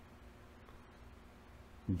time.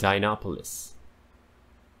 Chronopolis.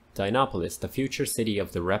 Chronopolis, the future city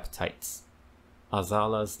of the Reptites,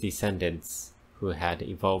 Azala's descendants who had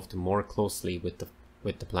evolved more closely with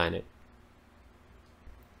the planet.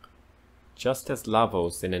 Just as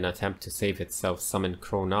Lavos, in an attempt to save itself, summoned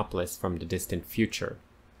Chronopolis from the distant future,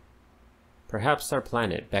 perhaps our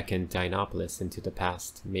planet beckoned Chronopolis into the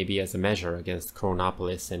past, maybe as a measure against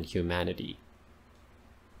Chronopolis and humanity.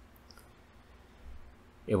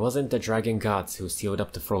 It wasn't the dragon gods who sealed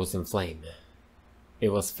up the frozen flame. It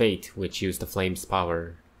was fate which used the flame's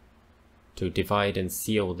power to divide and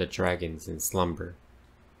seal the dragons in slumber.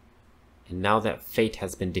 And now that fate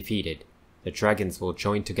has been defeated, the dragons will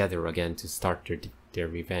join together again to start their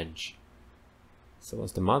revenge. So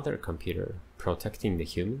was the mother computer protecting the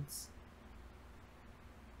humans?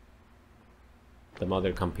 The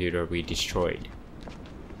mother computer we destroyed.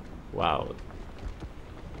 Wow.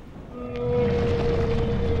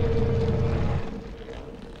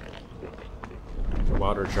 The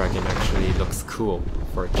water dragon actually looks cool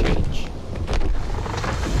for a change.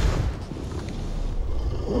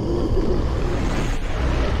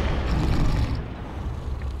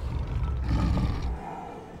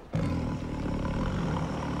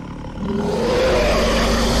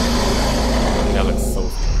 That looks so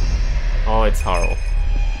cool. Oh, it's Harl.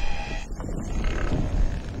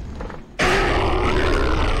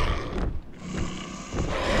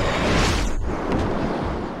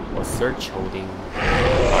 Was Search holding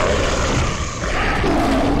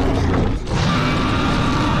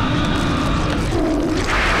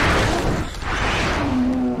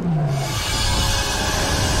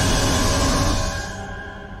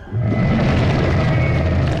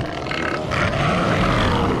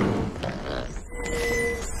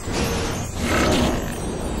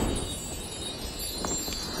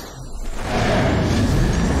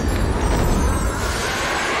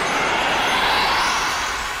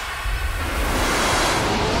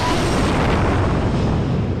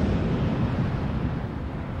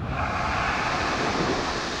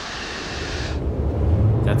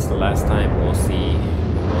That's the last time we'll see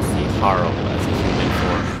Harl as a human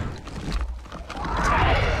form.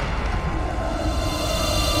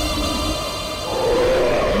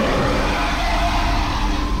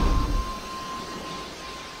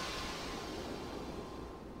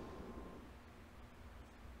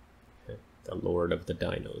 The Lord of the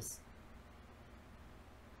Dinos.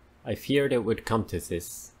 I feared it would come to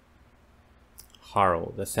this.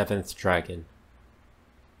 Harl, the seventh dragon.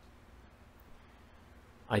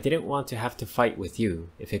 I didn't want to have to fight with you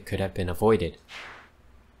if it could have been avoided.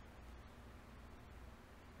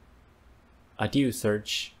 Adieu,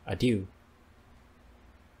 Surge. Adieu.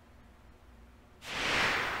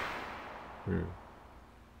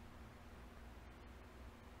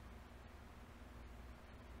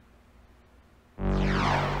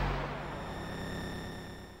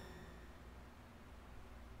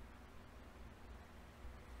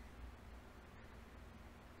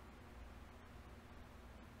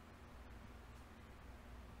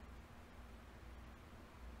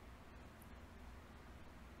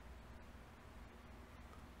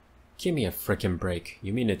 Give me a frickin' break.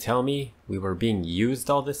 You mean to tell me we were being used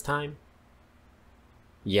all this time?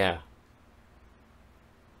 Yeah.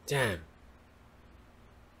 Damn.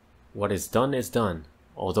 What is done,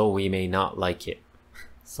 although we may not like it.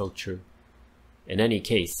 So true. In any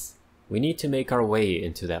case, we need to make our way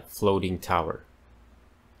into that floating tower.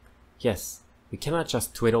 Yes, we cannot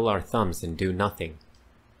just twiddle our thumbs and do nothing.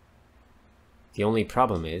 The only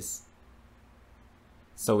problem is...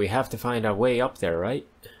 So we have to find our way up there, right?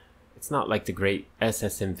 It's not like the great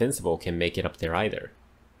SS Invincible can make it up there either.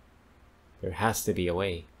 There has to be a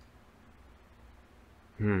way.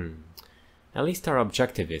 At least our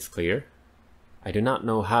objective is clear. I do not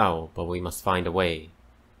know how, but we must find a way.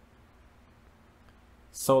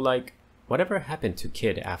 So like, whatever happened to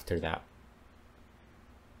Kid after that?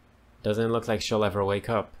 Doesn't look like she'll ever wake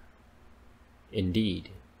up. Indeed.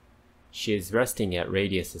 She is resting at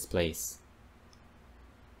Radius's place.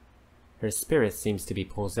 Her spirit seems to be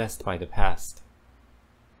possessed by the past.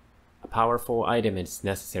 A powerful item is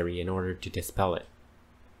necessary in order to dispel it.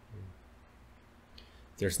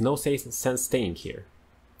 There's no sense staying here.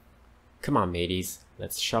 Come on, mateys,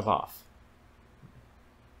 let's shove off.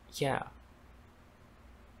 Yeah.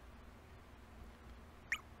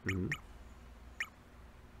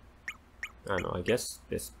 I don't know, I guess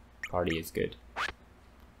this party is good.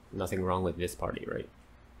 Nothing wrong with this party, right?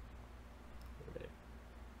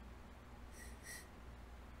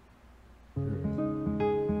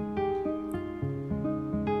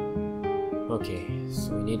 Okay,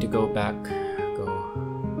 so we need to go back,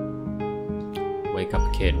 wake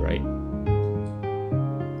up Kid, right?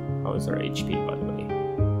 How is our HP, by the way?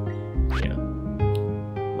 Yeah,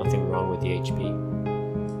 nothing wrong with the HP.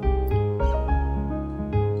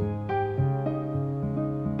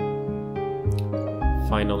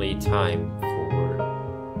 Finally, time for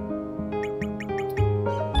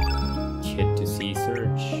Kid to see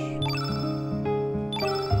Surge.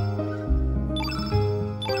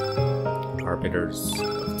 Arbiters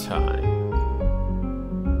of Time.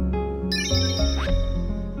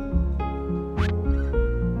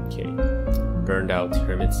 Okay, burned out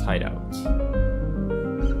Hermit's hideout.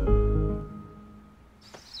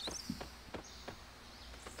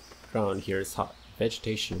 Ground here is hot.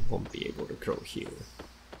 Vegetation won't be able to grow here.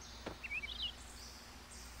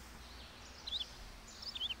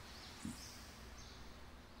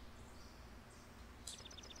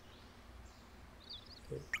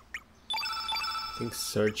 Okay. I think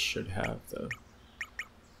Surge should have the...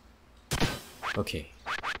 Okay.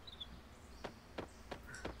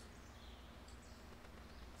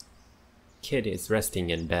 Kid is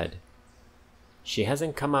resting in bed. She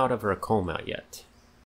hasn't come out of her coma yet.